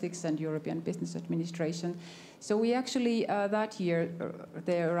Logistics and European Business Administration. So we actually, that year,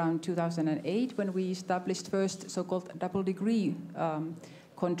 there around 2008, when we established first so-called double degree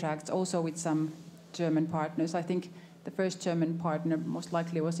contracts, also with some German partners. I think the first German partner most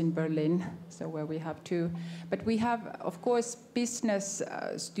likely was in Berlin, so where we have 2. But we have, of course, business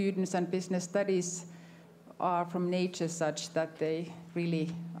students and business studies are from nature such that they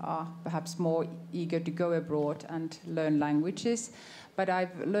really are perhaps more eager to go abroad and learn languages. But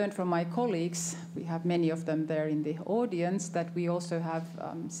I've learned from my colleagues, we have many of them there in the audience, that we also have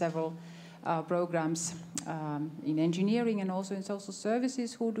several programs in engineering and also in social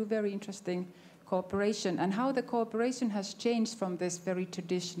services who do very interesting cooperation. And how the cooperation has changed from this very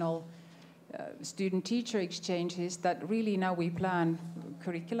traditional student-teacher exchanges, that really now we plan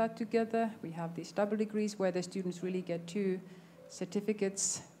curricula together. We have these double degrees where the students really get 2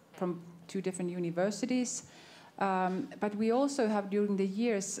 certificates from 2 different universities. But we also have during the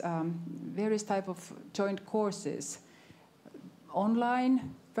years various type of joint courses.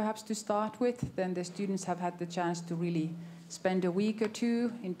 Online, perhaps to start with, then the students have had the chance to really spend a week or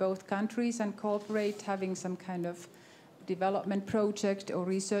 2 in both countries and cooperate, having some kind of development project or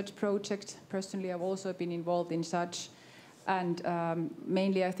research project. Personally, I've also been involved in such, and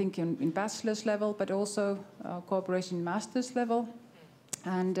mainly I think in bachelor's level, but also cooperation in master's level.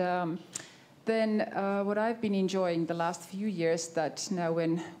 And then what I've been enjoying the last few years, that now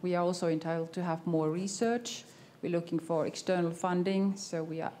when we are also entitled to have more research, we're looking for external funding, so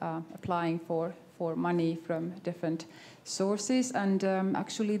we are applying for money from different sources. And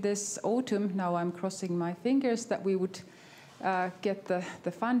actually this autumn, now I'm crossing my fingers that we would get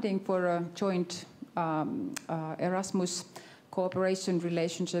the funding for a joint Erasmus cooperation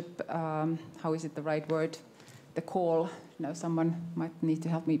relationship, how is it the right word? The call, no, someone might need to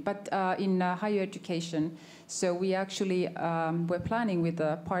help me. But in higher education, so we actually we're planning with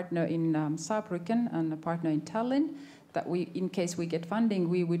a partner in Saarbrücken and a partner in Tallinn that we, in case we get funding,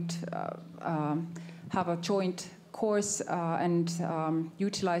 we would have a joint course and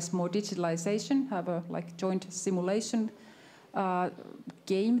utilize more digitalization, have a joint simulation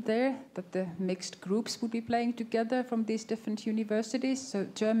game there that the mixed groups would be playing together from these different universities. So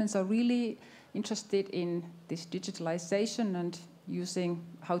Germans are really interested in this digitalization and using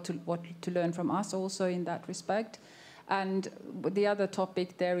what to learn from us also in that respect. And the other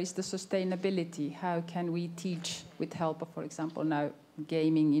topic there is the sustainability. How can we teach with help of, for example, now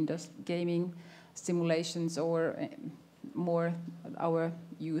gaming simulations or more our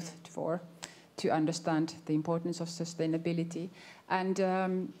youth to understand the importance of sustainability. And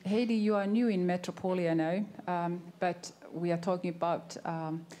Heidi, you are new in Metropolia now, but we are talking about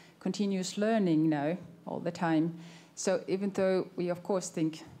continuous learning now all the time. So even though we of course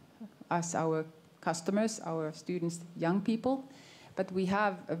think as our customers, our students, young people, but we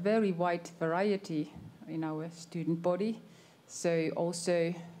have a very wide variety in our student body. So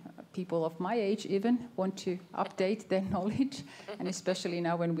also people of my age even want to update their knowledge, and especially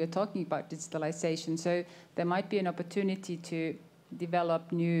now when we're talking about digitalization. So there might be an opportunity to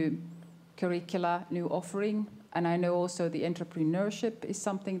develop new curricula, new offering. And I know also the entrepreneurship is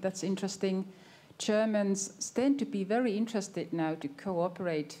something that's interesting. Germans tend to be very interested now to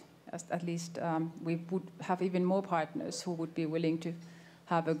cooperate. At least we would have even more partners who would be willing to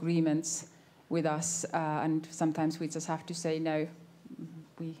have agreements with us. And sometimes we just have to say, no,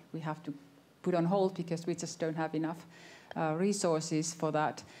 we have to put on hold because we just don't have enough resources for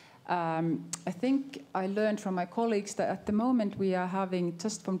that. I think I learned from my colleagues that at the moment we are having,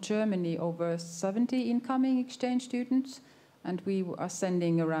 just from Germany, over 70 incoming exchange students, and we are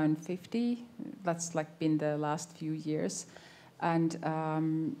sending around 50. That's been the last few years. And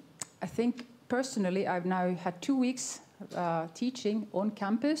I think personally I've now had 2 weeks teaching on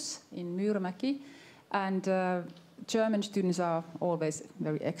campus in Myllypuro, and German students are always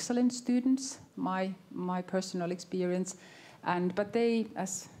very excellent students, my personal experience. But they,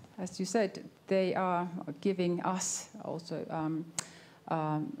 as you said, they are giving us also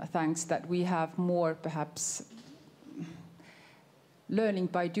thanks that we have more perhaps learning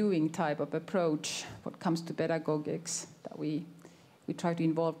by doing type of approach when it comes to pedagogics, that we try to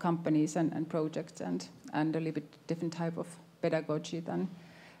involve companies and projects and a little bit different type of pedagogy than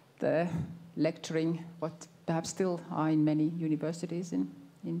the lecturing, what perhaps still are in many universities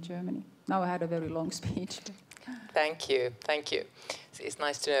in Germany. Now I had a very long speech. Thank you, thank you. It's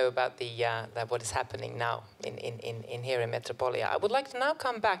nice to know about what is happening now in here in Metropolia. I would like to now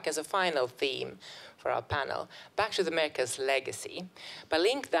come back as a final theme for our panel, back to the Merkel's legacy, but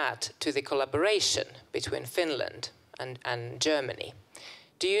link that to the collaboration between Finland and Germany.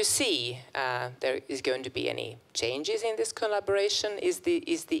 Do you see there is going to be any changes in this collaboration? Is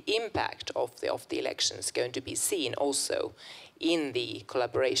the impact of the elections going to be seen also in the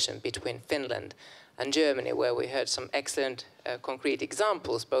collaboration between Finland and Germany, where we heard some excellent concrete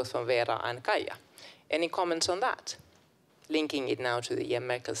examples, both from Vera and Kaija? Any comments on that? Linking it now to the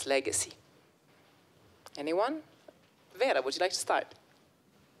Merkel's legacy. Anyone? Vera, would you like to start?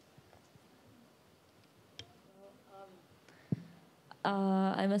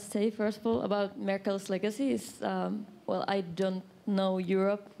 I must say, first of all, about Merkel's legacy is, well, I don't know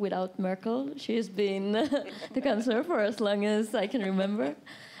Europe without Merkel. She has been the chancellor for as long as I can remember.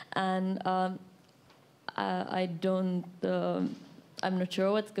 And I'm not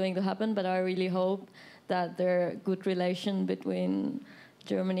sure what's going to happen, but I really hope that there are good relations between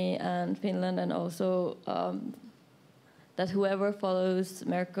Germany and Finland, and also that whoever follows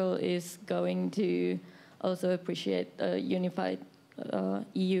Merkel is going to also appreciate a unified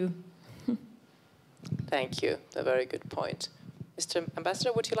EU. Thank you. A very good point. Mr.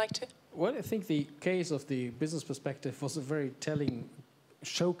 Ambassador, would you like to? Well, I think the case of the business perspective was a very telling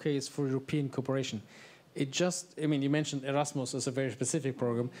showcase for European cooperation. It just, I mean, you mentioned Erasmus as a very specific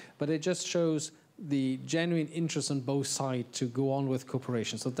program, but it just shows the genuine interest on both sides to go on with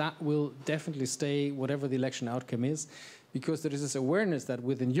cooperation. So that will definitely stay, whatever the election outcome is, because there is this awareness that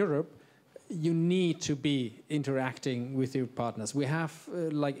within Europe, you need to be interacting with your partners. We have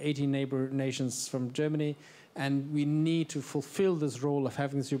 18 neighbor nations from Germany, and we need to fulfill this role of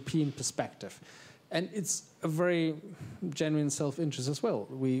having this European perspective. And it's a very genuine self-interest as well.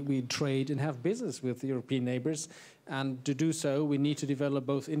 We trade and have business with European neighbors, and to do so, we need to develop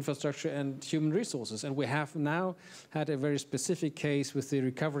both infrastructure and human resources. And we have now had a very specific case with the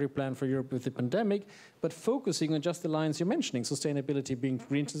recovery plan for Europe with the pandemic, but focusing on just the lines you're mentioning, sustainability being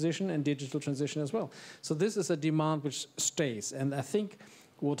green transition and digital transition as well. So this is a demand which stays. And I think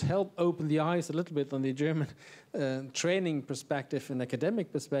what helped open the eyes a little bit on the German training perspective and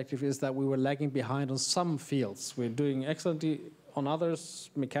academic perspective is that we were lagging behind on some fields. We're doing excellently on others,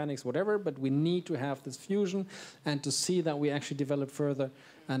 mechanics, whatever, but we need to have this fusion and to see that we actually develop further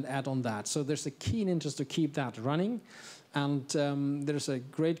and add on that. So there's a keen interest to keep that running. And there's a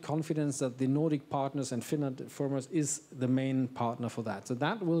great confidence that the Nordic partners and Finland foremost is the main partner for that. So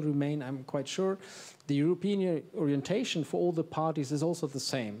that will remain, I'm quite sure. The European orientation for all the parties is also the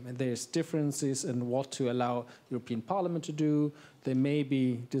same. And there's differences in what to allow European Parliament to do. There may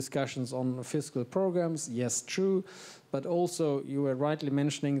be discussions on fiscal programs, yes, true. But also, you were rightly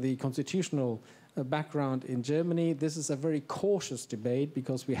mentioning the constitutional background in Germany. This is a very cautious debate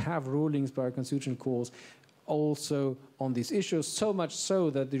because we have rulings by our constitutional courts also on these issues, so much so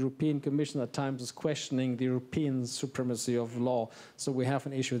that the European Commission at times is questioning the European supremacy of law. So we have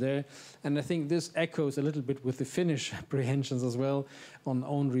an issue there. And I think this echoes a little bit with the Finnish apprehensions as well on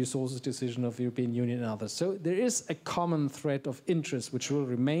own resources decision of the European Union and others. So there is a common thread of interest which will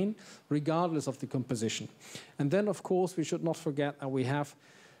remain regardless of the composition. And then, of course, we should not forget that we have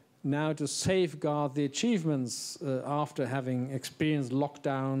now to safeguard the achievements after having experienced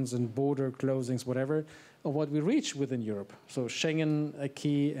lockdowns and border closings, whatever, of what we reach within Europe. So Schengen, a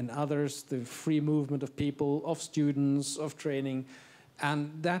key, and others, the free movement of people, of students, of training.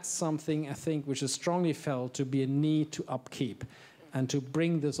 And that's something, I think, which is strongly felt to be a need to upkeep and to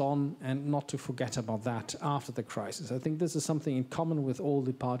bring this on and not to forget about that after the crisis. I think this is something in common with all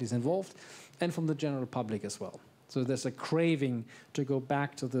the parties involved and from the general public as well. So there's a craving to go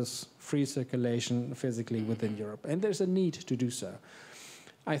back to this free circulation physically within Europe. And there's a need to do so.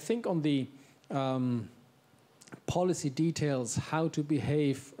 I think on the policy details, how to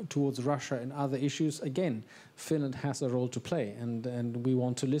behave towards Russia and other issues, again, Finland has a role to play. And we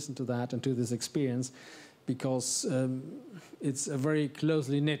want to listen to that and to this experience because it's a very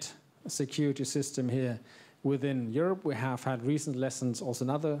closely knit security system here within Europe. We have had recent lessons also in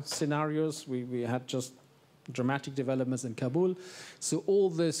other scenarios. We had just dramatic developments in Kabul. So all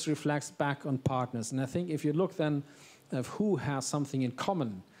this reflects back on partners. And I think if you look then of who has something in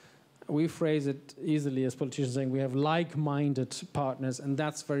common, we phrase it easily as politicians saying we have like-minded partners, and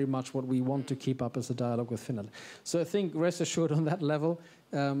that's very much what we want to keep up as a dialogue with Finland. So I think rest assured on that level,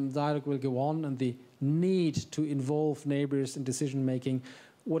 dialogue will go on, and the need to involve neighbors in decision-making,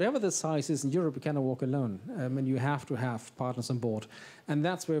 whatever the size is in Europe, you cannot walk alone. And you have to have partners on board. And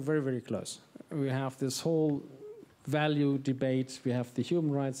that's where we're very, very close. We have this whole value debate, we have the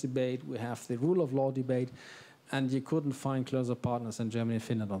human rights debate, we have the rule of law debate, and you couldn't find closer partners than Germany and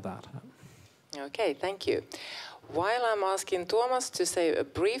Finland on that. Okay, thank you. While I'm asking Thomas to say a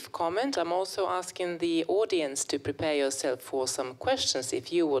brief comment, I'm also asking the audience to prepare yourself for some questions if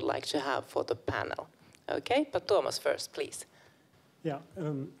you would like to have for the panel. Okay, but Thomas first, please. Yeah,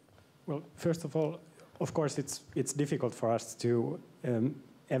 well, first of all, of course, it's difficult for us to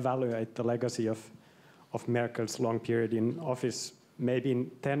evaluate the legacy of Merkel's long period in office. Maybe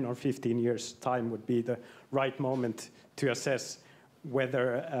in 10 or 15 years' time would be the right moment to assess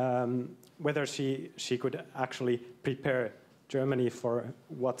whether she could actually prepare Germany for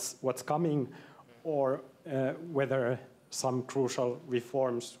what's coming, or whether some crucial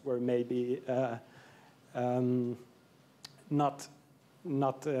reforms were maybe not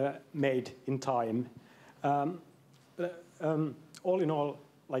made in time. All in all,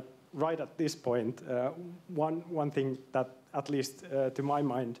 like right at this point, one thing that at least to my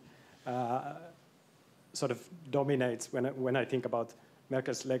mind sort of dominates when I think about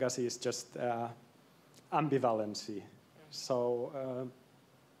Merkel's legacy is just ambivalency. So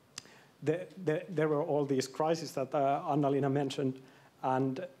there were all these crises that Anna-Lena mentioned,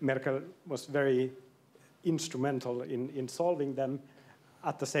 and Merkel was very instrumental in solving them.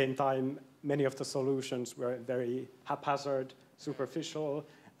 At the same time, many of the solutions were very haphazard, superficial.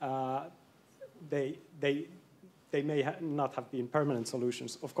 They may not have been permanent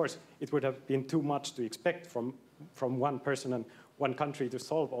solutions. Of course, it would have been too much to expect from one person and one country to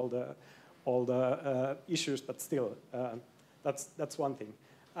solve all the issues, but still, that's one thing.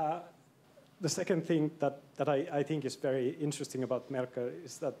 The second thing that I think is very interesting about Merkel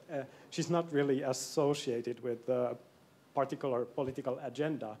is that she's not really associated with a particular political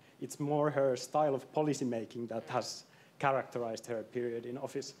agenda. It's more her style of policy making that has characterized her period in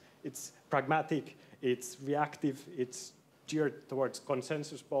office. It's pragmatic, it's reactive, it's geared towards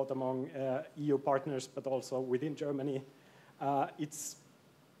consensus both among EU partners but also within Germany.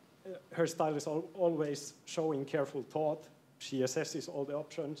 Her style is always showing careful thought. She assesses all the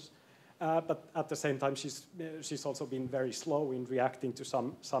options, but at the same time, she's also been very slow in reacting to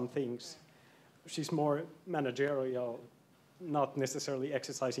some things. She's more managerial, not necessarily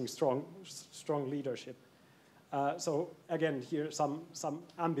exercising strong leadership. So again, here some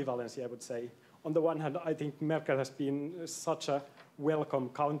ambivalency, I would say. On the one hand, I think Merkel has been such a welcome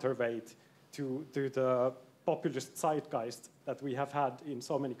counterweight to the populist zeitgeist that we have had in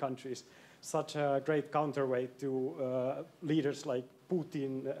so many countries, such a great counterweight to leaders like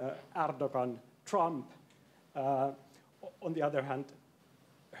Putin, Erdogan, Trump. On the other hand,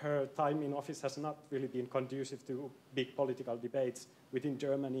 her time in office has not really been conducive to big political debates within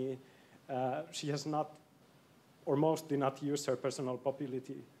Germany. She has not, or mostly not, used her personal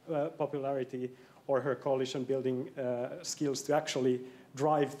popularity or her coalition-building skills to actually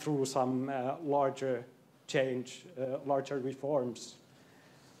drive through some larger change, larger reforms.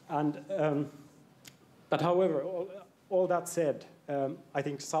 And, but however, all that said, I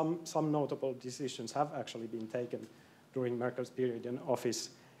think some notable decisions have actually been taken during Merkel's period in office.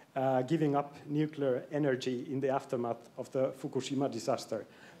 Giving up nuclear energy in the aftermath of the Fukushima disaster.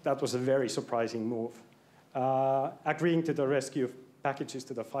 That was a very surprising move. Agreeing to the rescue packages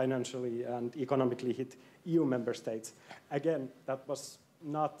to the financially and economically hit EU member states. Again, that was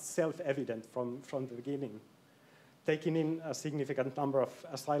not self-evident from the beginning. Taking in a significant number of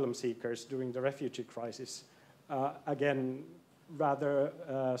asylum seekers during the refugee crisis. Again, rather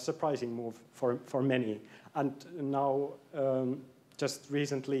surprising move for many. And now, just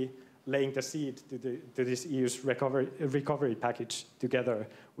recently laying the seed to this EU's recovery package together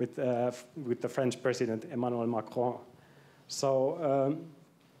with the French President Emmanuel Macron. So,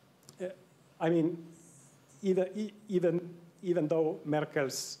 I mean, even though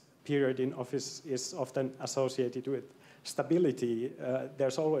Merkel's period in office is often associated with stability,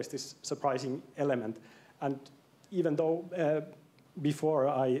 there's always this surprising element. And even though before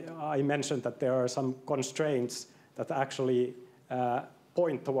I mentioned that there are some constraints that actually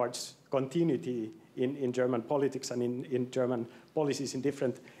point towards continuity in German politics and in German policies in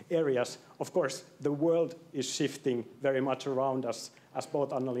different areas. Of course, the world is shifting very much around us, as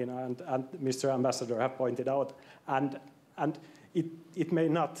both Anna-Lena and Mr. Ambassador have pointed out. And it may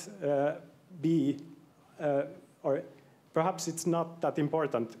not be, or perhaps it's not that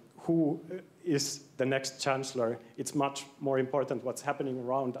important who is the next chancellor. It's much more important what's happening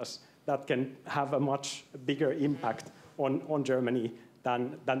around us that can have a much bigger impact on Germany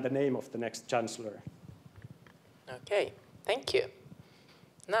than the name of the next chancellor. Okay, thank you.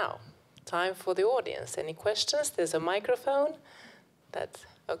 Now, time for the audience. Any questions? There's a microphone. That's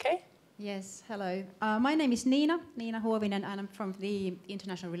okay? Yes, hello. My name is Nina Huovinen, and I'm from the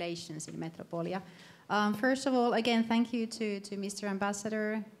International Relations in Metropolia. First of all, again, thank you to Mr.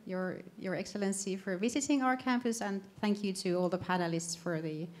 Ambassador, Your Excellency, for visiting our campus, and thank you to all the panelists for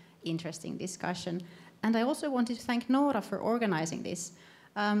the interesting discussion. And I also wanted to thank Nora for organizing this,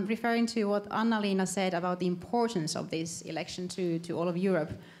 referring to what Anna-Lena said about the importance of this election to all of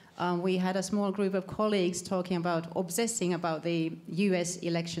Europe. We had a small group of colleagues talking about obsessing about the US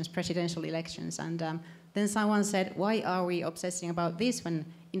elections, presidential elections, and then someone said, why are we obsessing about this when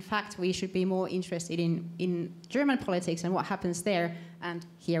in fact we should be more interested in German politics and what happens there, and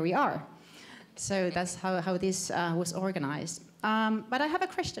here we are. So that's how this was organized. But I have a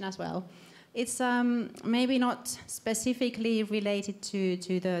question as well. It's maybe not specifically related to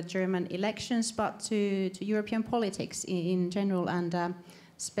the German elections, but to European politics in general, and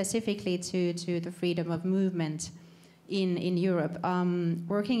specifically to the freedom of movement in Europe.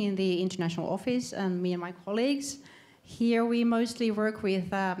 Working in the international office, me and my colleagues, here we mostly work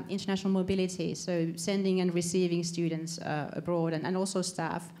with international mobility, so sending and receiving students abroad, and also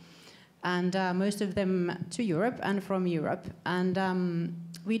staff, and most of them to Europe and from Europe. And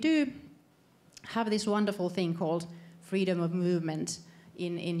we do have this wonderful thing called freedom of movement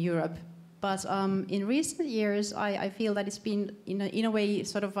in Europe. But in recent years, I feel that it's been, in a way,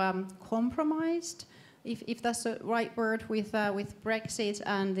 sort of compromised, if that's the right word, with Brexit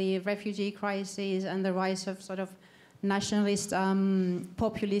and the refugee crisis and the rise of sort of nationalist,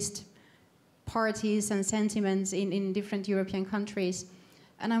 populist parties and sentiments in different European countries.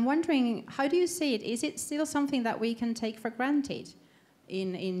 And I'm wondering, how do you see it? Is it still something that we can take for granted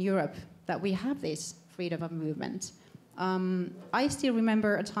in Europe, that we have this freedom of movement? I still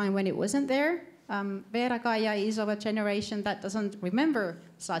remember a time when it wasn't there. Veera Kaija is of a generation that doesn't remember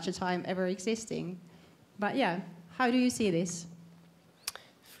such a time ever existing. But yeah, how do you see this?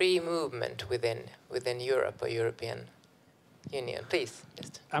 free movement within Europe or European Union? Please.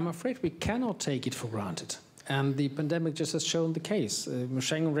 I'm afraid we cannot take it for granted. And the pandemic just has shown the case.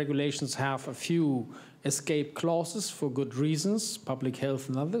 Schengen regulations have a few escape clauses for good reasons, public health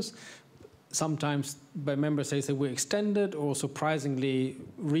and others. Sometimes by member states they were extended or surprisingly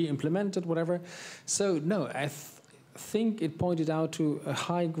re-implemented, whatever. So no, I think it pointed out to a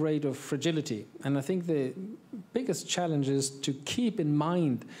high grade of fragility. And I think the biggest challenge is to keep in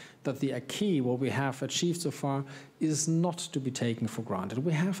mind that the acquis, what we have achieved so far, is not to be taken for granted.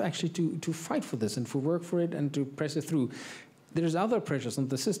 We have actually to fight for this and to work for it and to press it through. There's other pressures on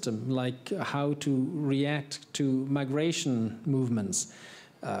the system, like how to react to migration movements.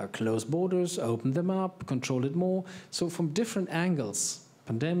 Close borders, open them up, control it more. So from different angles,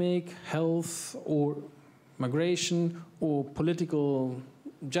 pandemic, health, or migration, or political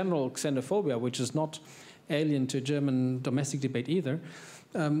general xenophobia, which is not alien to German domestic debate either,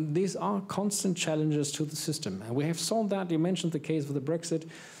 these are constant challenges to the system. And we have saw that, you mentioned the case of the Brexit,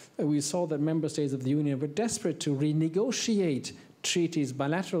 we saw that member states of the Union were desperate to renegotiate treaties,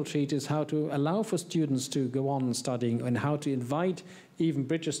 bilateral treaties, how to allow for students to go on studying and how to invite even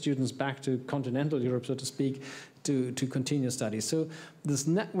British students back to continental Europe, so to speak, to continue studies. So this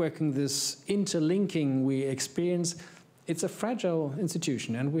networking, this interlinking we experience, it's a fragile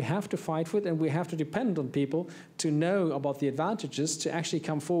institution, and we have to fight for it, and we have to depend on people to know about the advantages, to actually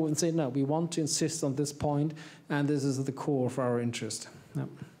come forward and say, no, we want to insist on this point, and this is the core of our interest. Yeah.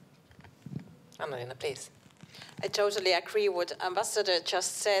 Anna-Lena, please. I totally agree with what Ambassador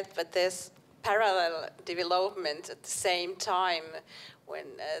just said, but there's parallel development at the same time when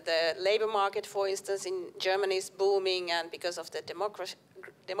the labor market, for instance, in Germany is booming, and because of the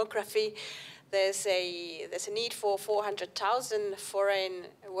demography, there's a need for 400,000 foreign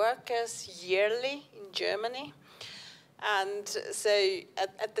workers yearly in Germany, and so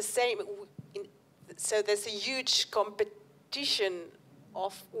at the same, so there's a huge competition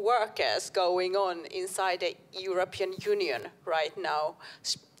of workers going on inside the European Union right now,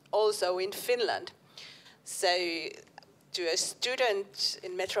 also in Finland. So to a student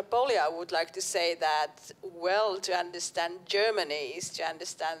in Metropolia, I would like to say that, well, to understand Germany is to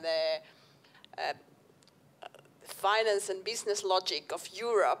understand the finance and business logic of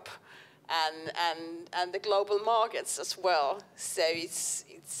Europe and the global markets as well. So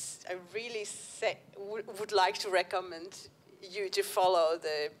I really would like to recommend you to follow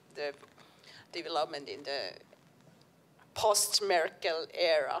the development in the post-Merkel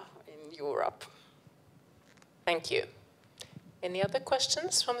era in Europe. Thank you. Any other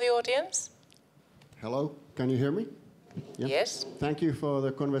questions from the audience? Hello, can you hear me? Yeah. Yes. Thank you for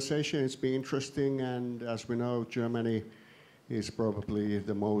the conversation. It's been interesting, and as we know, Germany is probably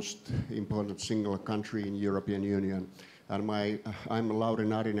the most important single country in European Union. And I'm Lauri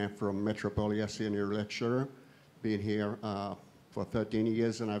Narinen from Metropolia, senior lecturer. Been here for 13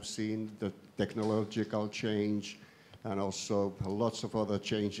 years, and I've seen the technological change and also lots of other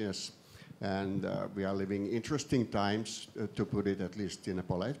changes. And we are living interesting times, to put it at least in a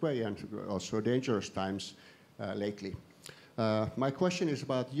polite way, and also dangerous times lately. My question is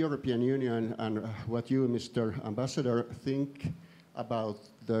about European Union and what you, Mr. Ambassador, think about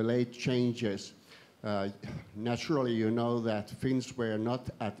the late changes. Naturally, you know that Finns were not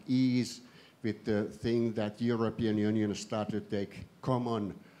at ease with the thing that European Union started to take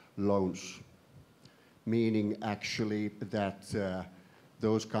common loans, meaning actually that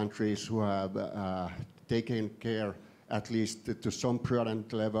those countries who have taken care, at least to some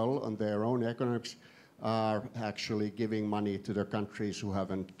prudent level on their own economics, are actually giving money to the countries who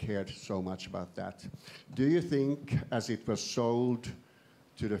haven't cared so much about that. Do you think, as it was sold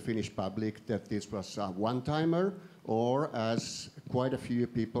to the Finnish public, that this was a one-timer, or as quite a few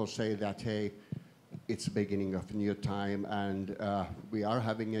people say that, hey, it's the beginning of a new time and we are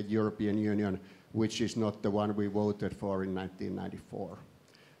having a European Union which is not the one we voted for in 1994?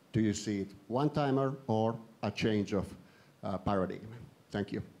 Do you see it one-timer or a change of paradigm?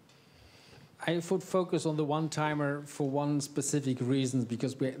 Thank you. I would focus on the one-timer for one specific reason,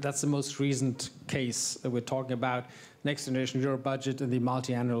 because that's the most recent case that we're talking about, next generation Euro budget and the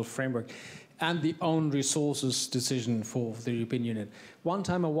multi-annual framework, and the own resources decision for the European Union.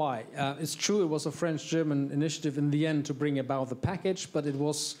 One-timer, why? It's true it was a French-German initiative in the end to bring about the package, but it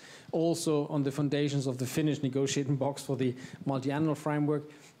was also on the foundations of the Finnish negotiating box for the multi-annual framework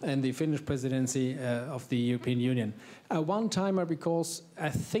and the Finnish presidency of the European Union. One-timer because I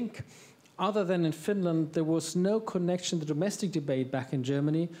think, other than in Finland, there was no connection to the domestic debate back in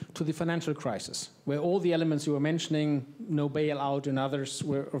Germany to the financial crisis, where all the elements you were mentioning, no bailout and others,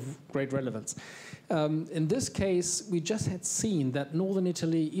 were of great relevance. In this case, we just had seen that northern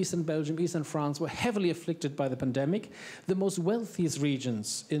Italy, eastern Belgium, eastern France were heavily afflicted by the pandemic, the most wealthiest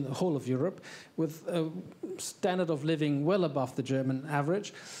regions in the whole of Europe, with a standard of living well above the German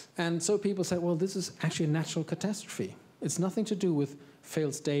average. And so people said, well, this is actually a natural catastrophe. It's nothing to do with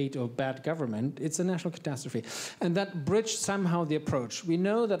failed state or bad government. It's a national catastrophe. And that bridged somehow the approach. We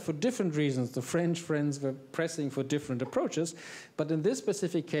know that for different reasons, the French friends were pressing for different approaches. But in this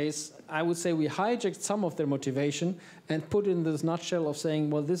specific case, I would say we hijacked some of their motivation and put in this nutshell of saying,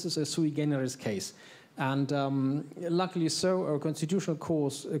 well, this is a sui generis case. And luckily so, our constitutional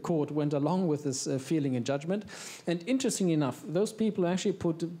court went along with this feeling and judgment. And interestingly enough, those people actually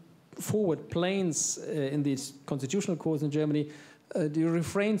put forward plaints in these constitutional courts in Germany. They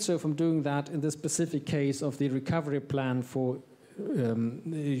refrained so from doing that in the specific case of the recovery plan for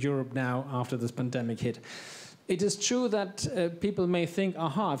Europe now after this pandemic hit. It is true that people may think,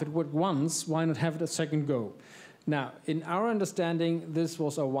 aha, if it worked once, why not have it a second go? Now, in our understanding, this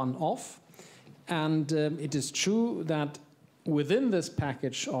was a one-off, and it is true that within this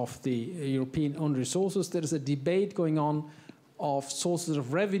package of the European own resources, there is a debate going on of sources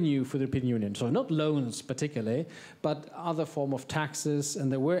of revenue for the European Union. So not loans particularly, but other form of taxes.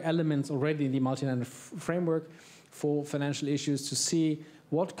 And there were elements already in the multi-annual framework for financial issues to see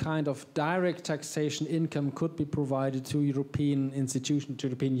what kind of direct taxation income could be provided to European institutions, to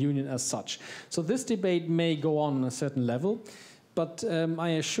the European Union as such. So this debate may go on a certain level. But I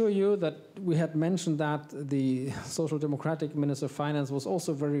assure you that we had mentioned that the Social Democratic Minister of Finance was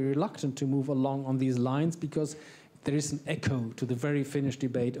also very reluctant to move along on these lines because there is an echo to the very Finnish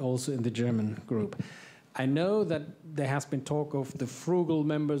debate also in the German group. I know that there has been talk of the frugal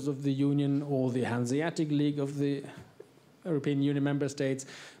members of the Union or the Hanseatic League of the European Union member states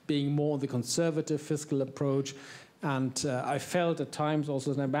being more the conservative fiscal approach. And I felt at times also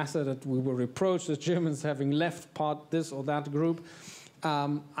as an ambassador that we were reproached as Germans having left part this or that group.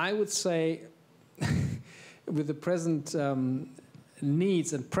 I would say with the present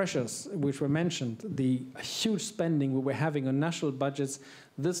needs and pressures which were mentioned, the huge spending we were having on national budgets,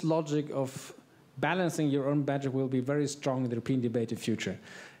 this logic of balancing your own budget will be very strong in the European debate in future.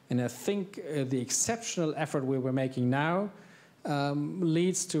 And I think the exceptional effort we were making now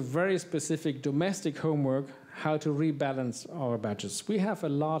leads to very specific domestic homework, how to rebalance our budgets. We have a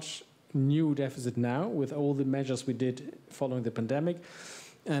large new deficit now with all the measures we did following the pandemic.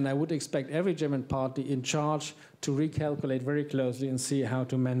 And I would expect every German party in charge to recalculate very closely and see how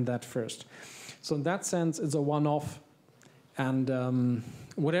to mend that first. So in that sense, it's a one-off. And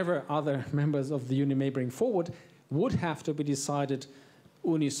whatever other members of the Union may bring forward would have to be decided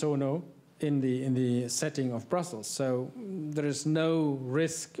unisono in the setting of Brussels. So there is no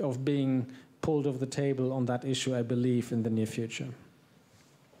risk of being pulled off the table on that issue, I believe, in the near future.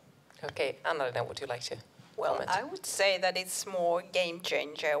 Okay, Anna, would you like to? Well, I would say that it's more game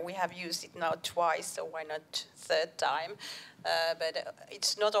changer. We have used it now twice, so why not third time? But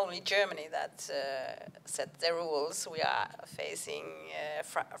it's not only Germany that set the rules. We are facing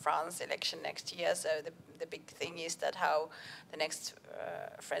France election next year, so the big thing is that how the next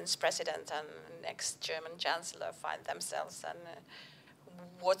French president and next German chancellor find themselves and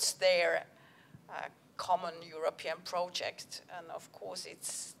what's their common European project. And of course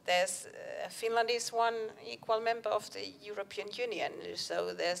Finland is one equal member of the European Union,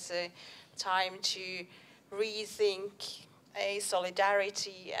 so there's a time to rethink a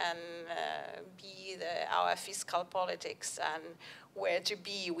solidarity and our fiscal politics and where to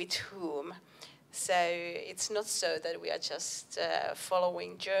be with whom. So it's not so that we are just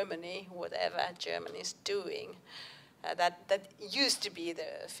following Germany, whatever Germany is doing. That used to be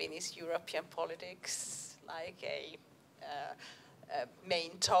the Finnish European politics, like a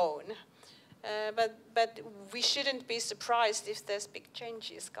main tone. But we shouldn't be surprised if there's big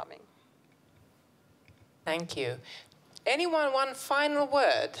changes coming. Thank you. Anyone, one final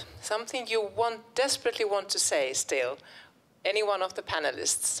word? Something you desperately want to say still? Any one of the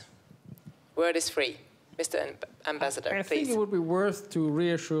panelists? Word is free. Mr. Ambassador, please. I think it would be worth to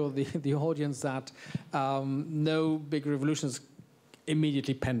reassure the audience that no big revolution is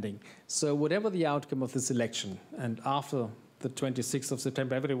immediately pending. So whatever the outcome of this election, and after the 26th of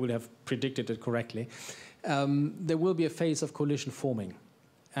September, everybody will have predicted it correctly, there will be a phase of coalition forming.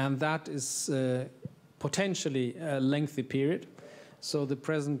 And that is potentially a lengthy period. So the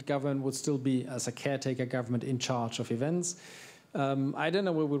present government would still be, as a caretaker government, in charge of events. I don't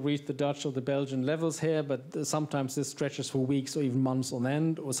know where we'll reach the Dutch or the Belgian levels here, but sometimes this stretches for weeks or even months on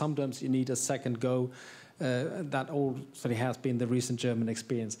end, or sometimes you need a second go. That also has been the recent German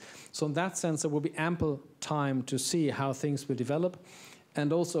experience. So in that sense, there will be ample time to see how things will develop.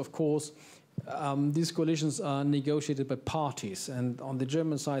 And also, of course, these coalitions are negotiated by parties, and on the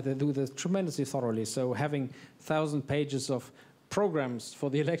German side they do this tremendously thoroughly. So having 1,000 pages of programs for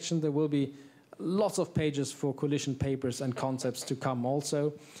the election, there will be lots of pages for coalition papers and concepts to come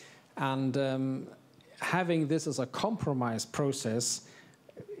also. And having this as a compromise process,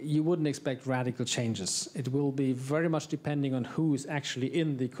 you wouldn't expect radical changes. It will be very much depending on who is actually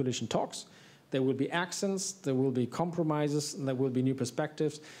in the coalition talks. There will be accents, there will be compromises, and there will be new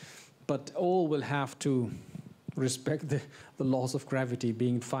perspectives, but all will have to respect the laws of gravity,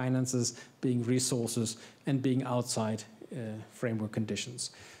 being finances, being resources, and being outside framework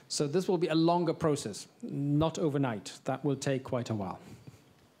conditions. So this will be a longer process, not overnight. That will take quite a while.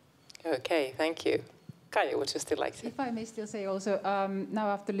 Okay, thank you. Kaija, would you still like to? If I may still say also, now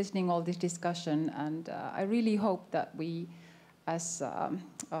after listening all this discussion, and I really hope that we, as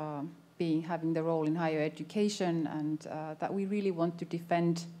having the role in higher education, and that we really want to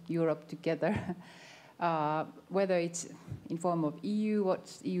defend Europe together, whether it's in form of EU,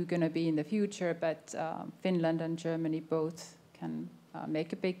 what's EU going to be in the future, but Finland and Germany both can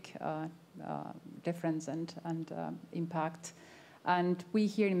make a big difference and impact. And we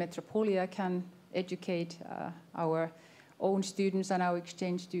here in Metropolia can educate our own students and our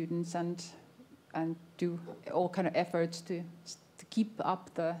exchange students and do all kind of efforts to keep up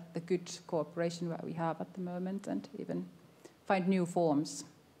the good cooperation that we have at the moment, and even find new forms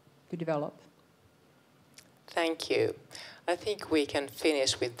to develop. Thank you. I think we can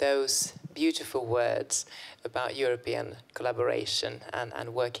finish with those beautiful words about European collaboration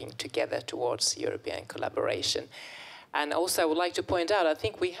and working together towards European collaboration. And also I would like to point out, I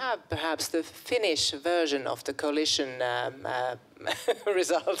think we have perhaps the Finnish version of the coalition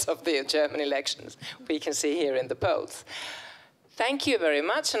results of the German elections we can see here in the polls. Thank you very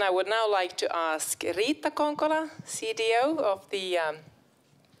much, and I would now like to ask Riitta Konkola, CDO of the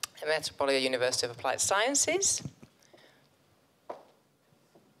Metropolia University of Applied Sciences.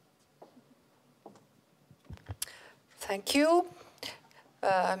 Thank you,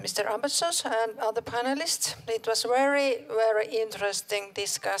 Mr. Ambassador and other panelists. It was very, very interesting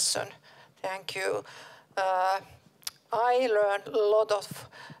discussion. Thank you. I learned a lot of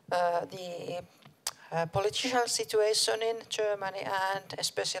the political situation in Germany, and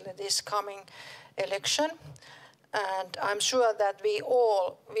especially this coming election. And I'm sure that we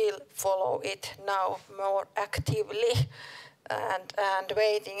all will follow it now more actively and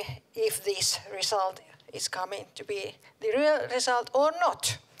waiting if this result is coming to be the real result or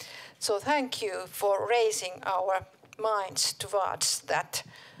not. So thank you for raising our minds towards that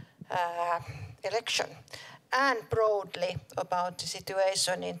election, and broadly about the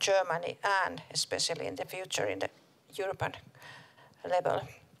situation in Germany and especially in the future in the European level.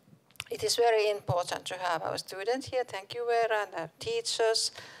 It is very important to have our students here. Thank you, Vera, and our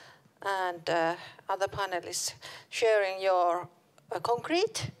teachers and other panelists sharing your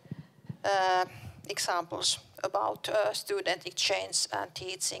concrete examples about student exchange and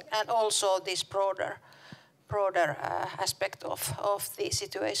teaching, and also this broader aspect of the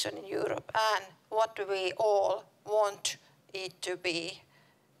situation in Europe, and what we all want it to be.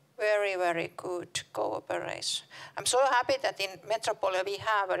 Very, very good cooperation. I'm so happy that in Metropolia we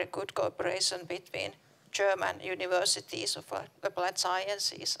have very good cooperation between German universities of applied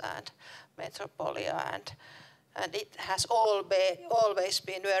sciences and Metropolia, and it has always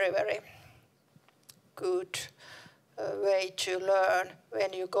been very, very good way to learn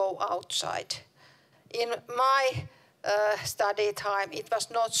when you go outside. In my study time, it was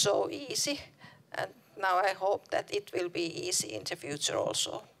not so easy, and now I hope that it will be easy in the future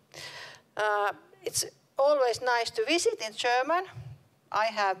also. It's always nice to visit in German. I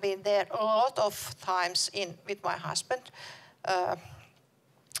have been there a lot of times with my husband,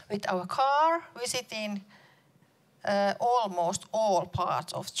 with our car, visiting almost all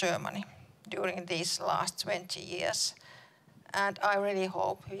parts of Germany during these last 20 years. And I really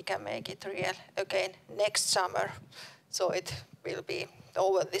hope we can make it real again next summer, so it will be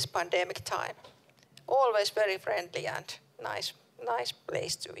over this pandemic time. Always very friendly and nice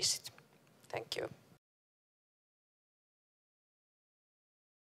place to visit. Thank you.